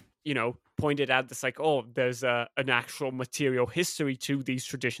pointed out this, like, oh, there's an actual material history to these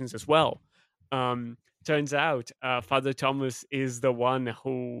traditions as well. Turns out Father Thomas is the one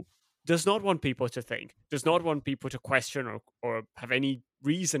who does not want people to think, does not want people to question or have any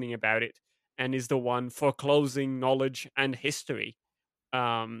reasoning about it and is the one foreclosing knowledge and history.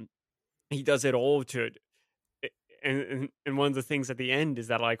 He does it all to and one of the things at the end is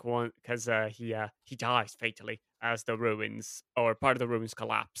that like one because he dies fatally as the ruins or part of the ruins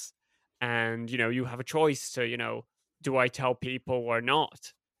collapse, and you have a choice to do I tell people or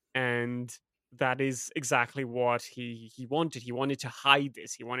not, and that is exactly what he wanted. He wanted to hide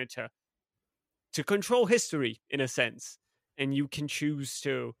this. He wanted to control history in a sense, and you can choose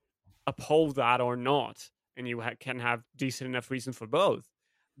to uphold that or not, and you can have decent enough reason for both,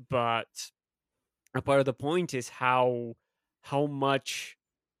 but a part of the point is how much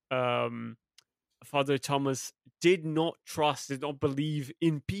um Father Thomas did not believe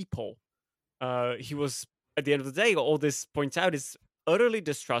in people. He was, at the end of the day, all this points out, is utterly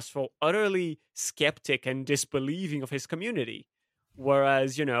distrustful, utterly skeptic and disbelieving of his community.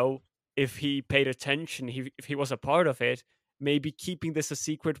 Whereas, if he paid attention, if he was a part of it, maybe keeping this a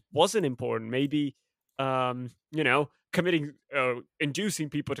secret wasn't important. Maybe, committing, inducing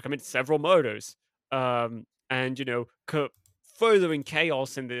people to commit several murders, and furthering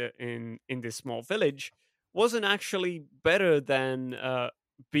chaos in this small village wasn't actually better than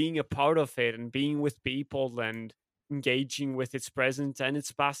being a part of it and being with people and engaging with its present and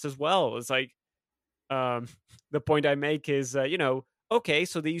its past as well. It's like um, the point I make is, okay,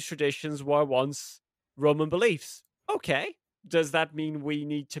 so these traditions were once Roman beliefs. Okay, does that mean we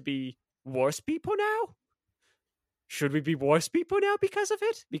need to be worse people now? Should we be worse people now because of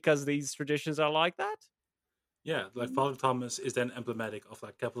it? Because these traditions are like that? Yeah, like Father Thomas is then emblematic of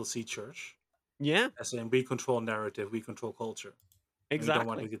like capital C Church, Yeah, as in we control narrative, we control culture, and we don't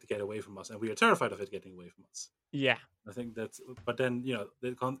want exactly. it to get away from us, and we are terrified of it getting away from us. Yeah, I think that's, but then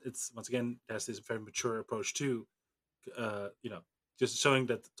it's once again there's this very mature approach to, just showing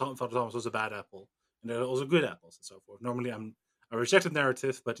that Father Thomas was a bad apple, and there are also good apples and so forth. Normally, I reject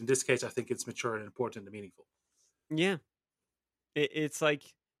narrative, but in this case, I think it's mature and important and meaningful. yeah. It's like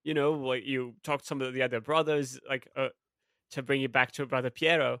like you talked to some of the other brothers, like to bring it back to brother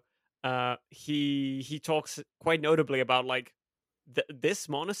Piero. He talks quite notably about like this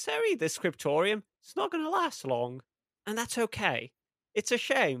monastery, this scriptorium. It's not going to last long, and that's okay. It's a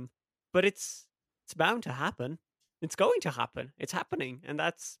shame, but it's bound to happen. It's going to happen. It's happening, and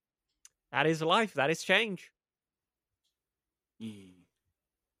that is life. That is change.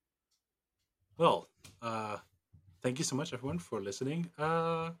 Well, thank you so much, everyone, for listening.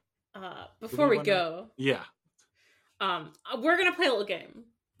 Before we go, yeah, we're gonna play a little game.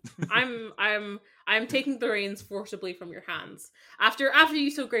 I'm taking the reins forcibly from your hands. After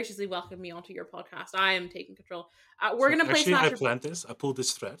you so graciously welcomed me onto your podcast, I am taking control. We're gonna play actually, Smash. I planned this. I pulled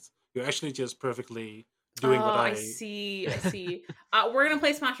this thread. You're actually just perfectly doing what I see. We're gonna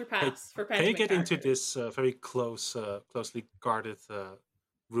play Smash or Pass for Pentiment. Can you get into this very closely guarded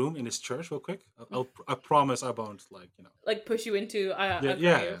room in this church real quick? I promise I won't like push you into a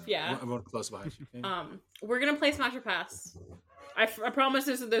grave. Yeah. I won't close behind you. Okay? We're gonna play Smash or Pass. I promise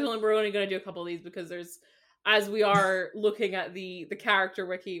we're only gonna do a couple of these because as we are looking at the character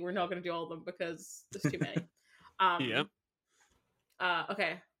wiki, we're not gonna do all of them because there's too many. Yeah.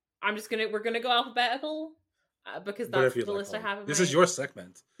 Okay. We're gonna go alphabetical because that's the list I have. This is your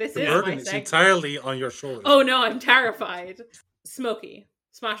segment. This the is burden my is segment. entirely on your shoulders. Oh no, I'm terrified. Smokey,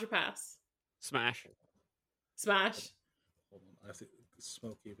 Smash or Pass? Smash. Smash. Hold on, I have to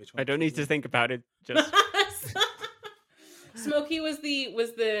Smokey. Which one? I don't need to think about it. Just Smokey was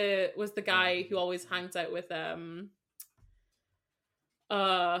the guy who always hangs out with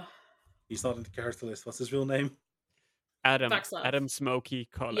He's not in the character list. What's his real name? Adam. Vaxlov. Adam Smokey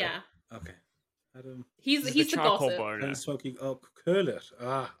Collar. Yeah. Okay. Adam. He's the charcoal gossip. burner. And Smokey. Oh, Köhler.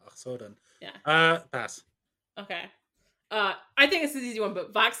 Ach so then. Yeah. Pass. Okay. I think it's an easy one,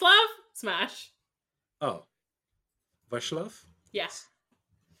 but Vaxlov? Smash. Oh. Vaslav? Yes.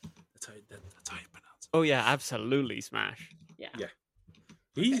 That's how you pronounce it. Oh yeah, absolutely Smash. Yeah.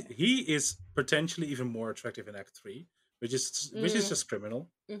 He is potentially even more attractive in Act 3, which is just criminal.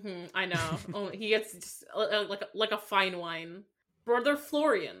 Mm-hmm, I know. He gets just, like a fine wine. Brother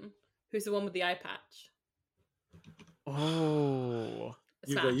Florian, who's the one with the eye patch. Oh.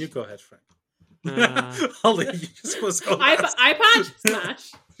 You go ahead, Frank. Holly, you're supposed to go last. Eye patch?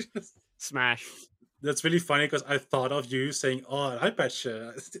 Smash. Smash. That's really funny because I thought of you saying, "Oh, an eye patch,"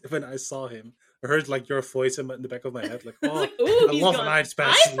 when I saw him. I heard like your voice in the back of my head, like, "Oh, I love an eye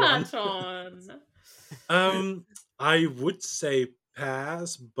patch on." I would say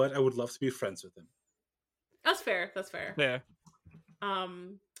pass, but I would love to be friends with him. That's fair. Yeah.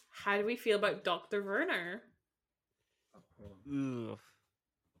 How do we feel about Dr. Werner?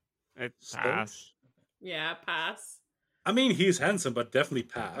 Pass. Yeah, pass. I mean, he's handsome, but definitely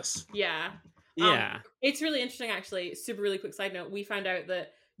pass. Yeah. Yeah. It's really interesting, actually. Super really quick side note. We found out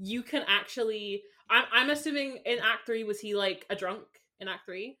that you can actually. I'm assuming in Act 3, was he like a drunk in Act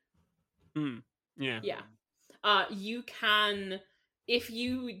 3? Yeah. Yeah. You can, if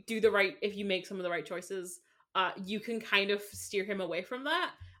you make some of the right choices, you can kind of steer him away from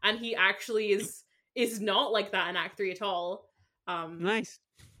that, and he actually is not like that in Act 3 at all. Nice.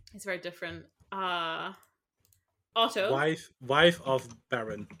 It's very different. Otto. Wife of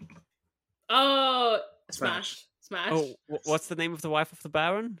Baron. Oh, Smash. Smash. Oh, what's the name of the wife of the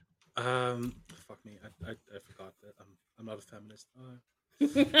Baron? Fuck me, I forgot that. I'm not a feminist.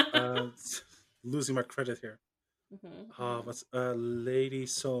 Losing my credit here. What's Lady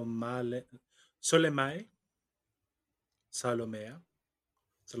Solemai? Salomea.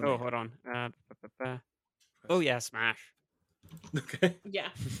 Oh, hold on. Oh yeah, Smash. Okay. Yeah.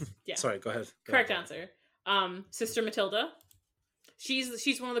 Sorry, go ahead. Correct answer. Sister Matilda.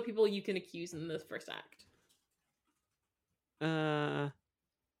 She's one of the people you can accuse in the first act. I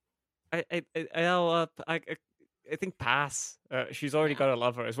think pass. She's already got a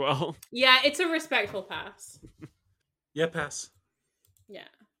lover as well. Yeah, it's a respectful pass. Yeah, pass. Yeah.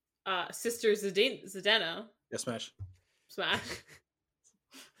 Sister Zdena. Yeah, smash. Smash.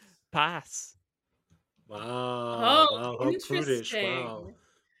 Pass. Wow. Oh, wow, how prudish. interesting. Wow.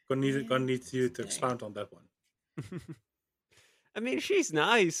 Gonna need you to expound on that one. I mean, she's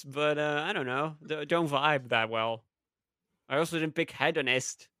nice, but I don't know. Don't vibe that well. I also didn't pick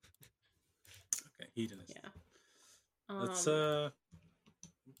hedonist. Okay, hedonist. Yeah. Let's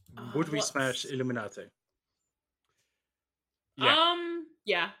would we smash Illuminati? Yeah.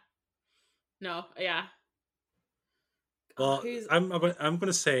 Yeah. No. Yeah. Well, I'm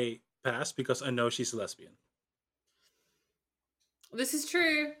gonna say pass because I know she's a lesbian. This is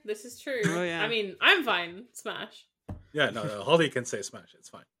true. Oh, yeah. I mean, I'm fine. Smash. Yeah, no, Holly can say smash. It's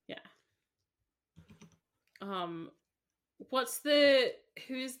fine. Yeah.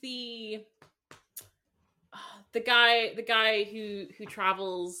 Who's the guy who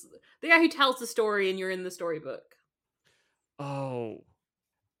travels, the guy who tells the story and you're in the storybook? Oh,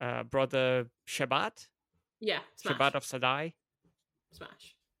 brother Shabbat. Yeah, smash. Shabbat of Sadai.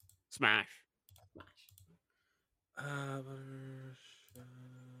 Smash. Smash.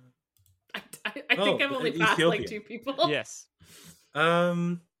 I think I've only passed like 2 people. Yes.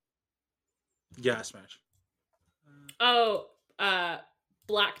 Yeah, smash.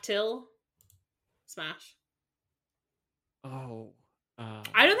 Black Till. Smash. Oh.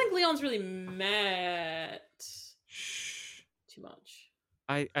 I don't think Leon's really met too much.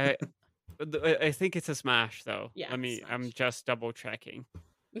 I think it's a smash though. Yeah, I'm smash. just double checking.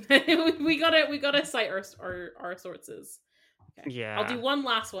 we gotta cite our sources. Okay. Yeah. I'll do one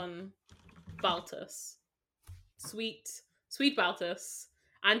last one. Baltus. Sweet Baltus.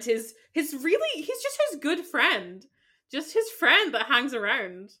 And he's just his good friend. Just his friend that hangs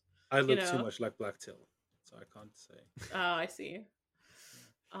around. I look too much like Black Till, so I can't say. Oh, I see.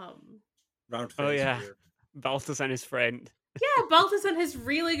 Round face. Oh yeah. Beer. Baltus and his friend. Yeah, Baltus and his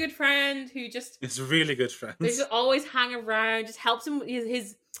really good friend who just... It's really good friends. They just always hang around, just helps him,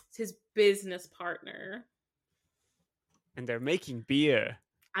 his business partner. And they're making beer.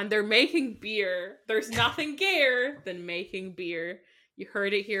 There's nothing gayer than making beer. You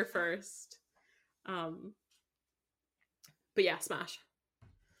heard it here first. But yeah, smash.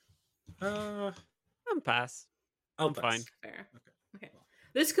 I'm pass. I'm fine. Fair. Okay.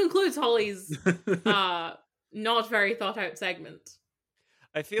 This concludes Holly's not very thought out segment.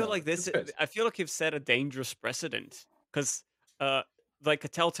 I feel like you've set a dangerous precedent because, like a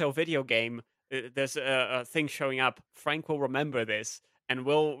Telltale video game, there's a thing showing up. Frank will remember this and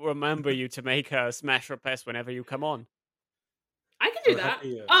will remember you to make a smash or pass whenever you come on. I can do that.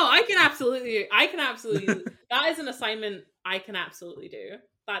 I can absolutely. That is an assignment I can absolutely do.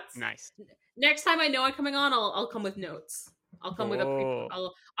 That's nice. Next time I know I'm coming on, I'll come with notes. I'll come with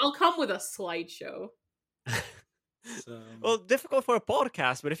I'll come with a slideshow. Well, difficult for a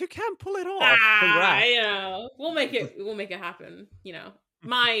podcast, but if you can pull it off, congrats. Yeah, we'll make it happen. You know,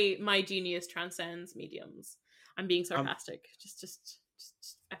 my genius transcends mediums. I'm being sarcastic. Just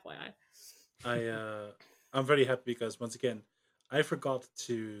FYI. I'm very happy because once again, I forgot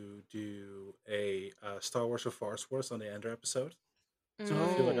to do a Star Wars or Force Wars on the Ender episode. So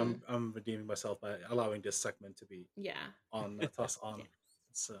I feel like I'm redeeming myself by allowing this segment to be on toss on. Yeah.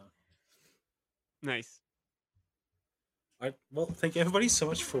 So nice. All right. Well, thank you everybody so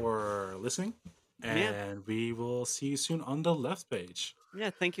much for listening, and we will see you soon on the left page. Yeah,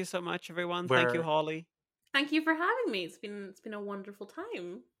 thank you so much, everyone. Thank you, Holly. Thank you for having me. It's been a wonderful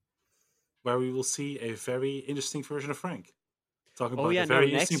time. where we will see a very interesting version of Frank. Talking Oh about yeah, a no,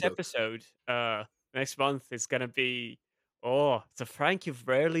 very interesting next book. episode, next month is gonna be it's a Frank you've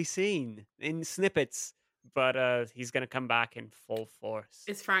rarely seen in snippets, but he's gonna come back in full force.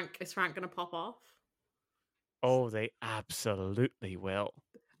 Is Frank gonna pop off? Oh, they absolutely will.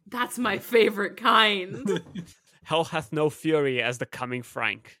 That's my favorite kind. Hell hath no fury as the coming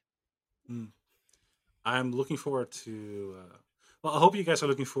Frank. I'm looking forward to. Well, I hope you guys are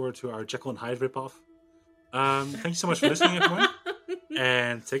looking forward to our Jekyll and Hyde ripoff. Thank you so much for listening, everyone,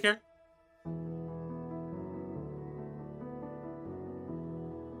 and take care.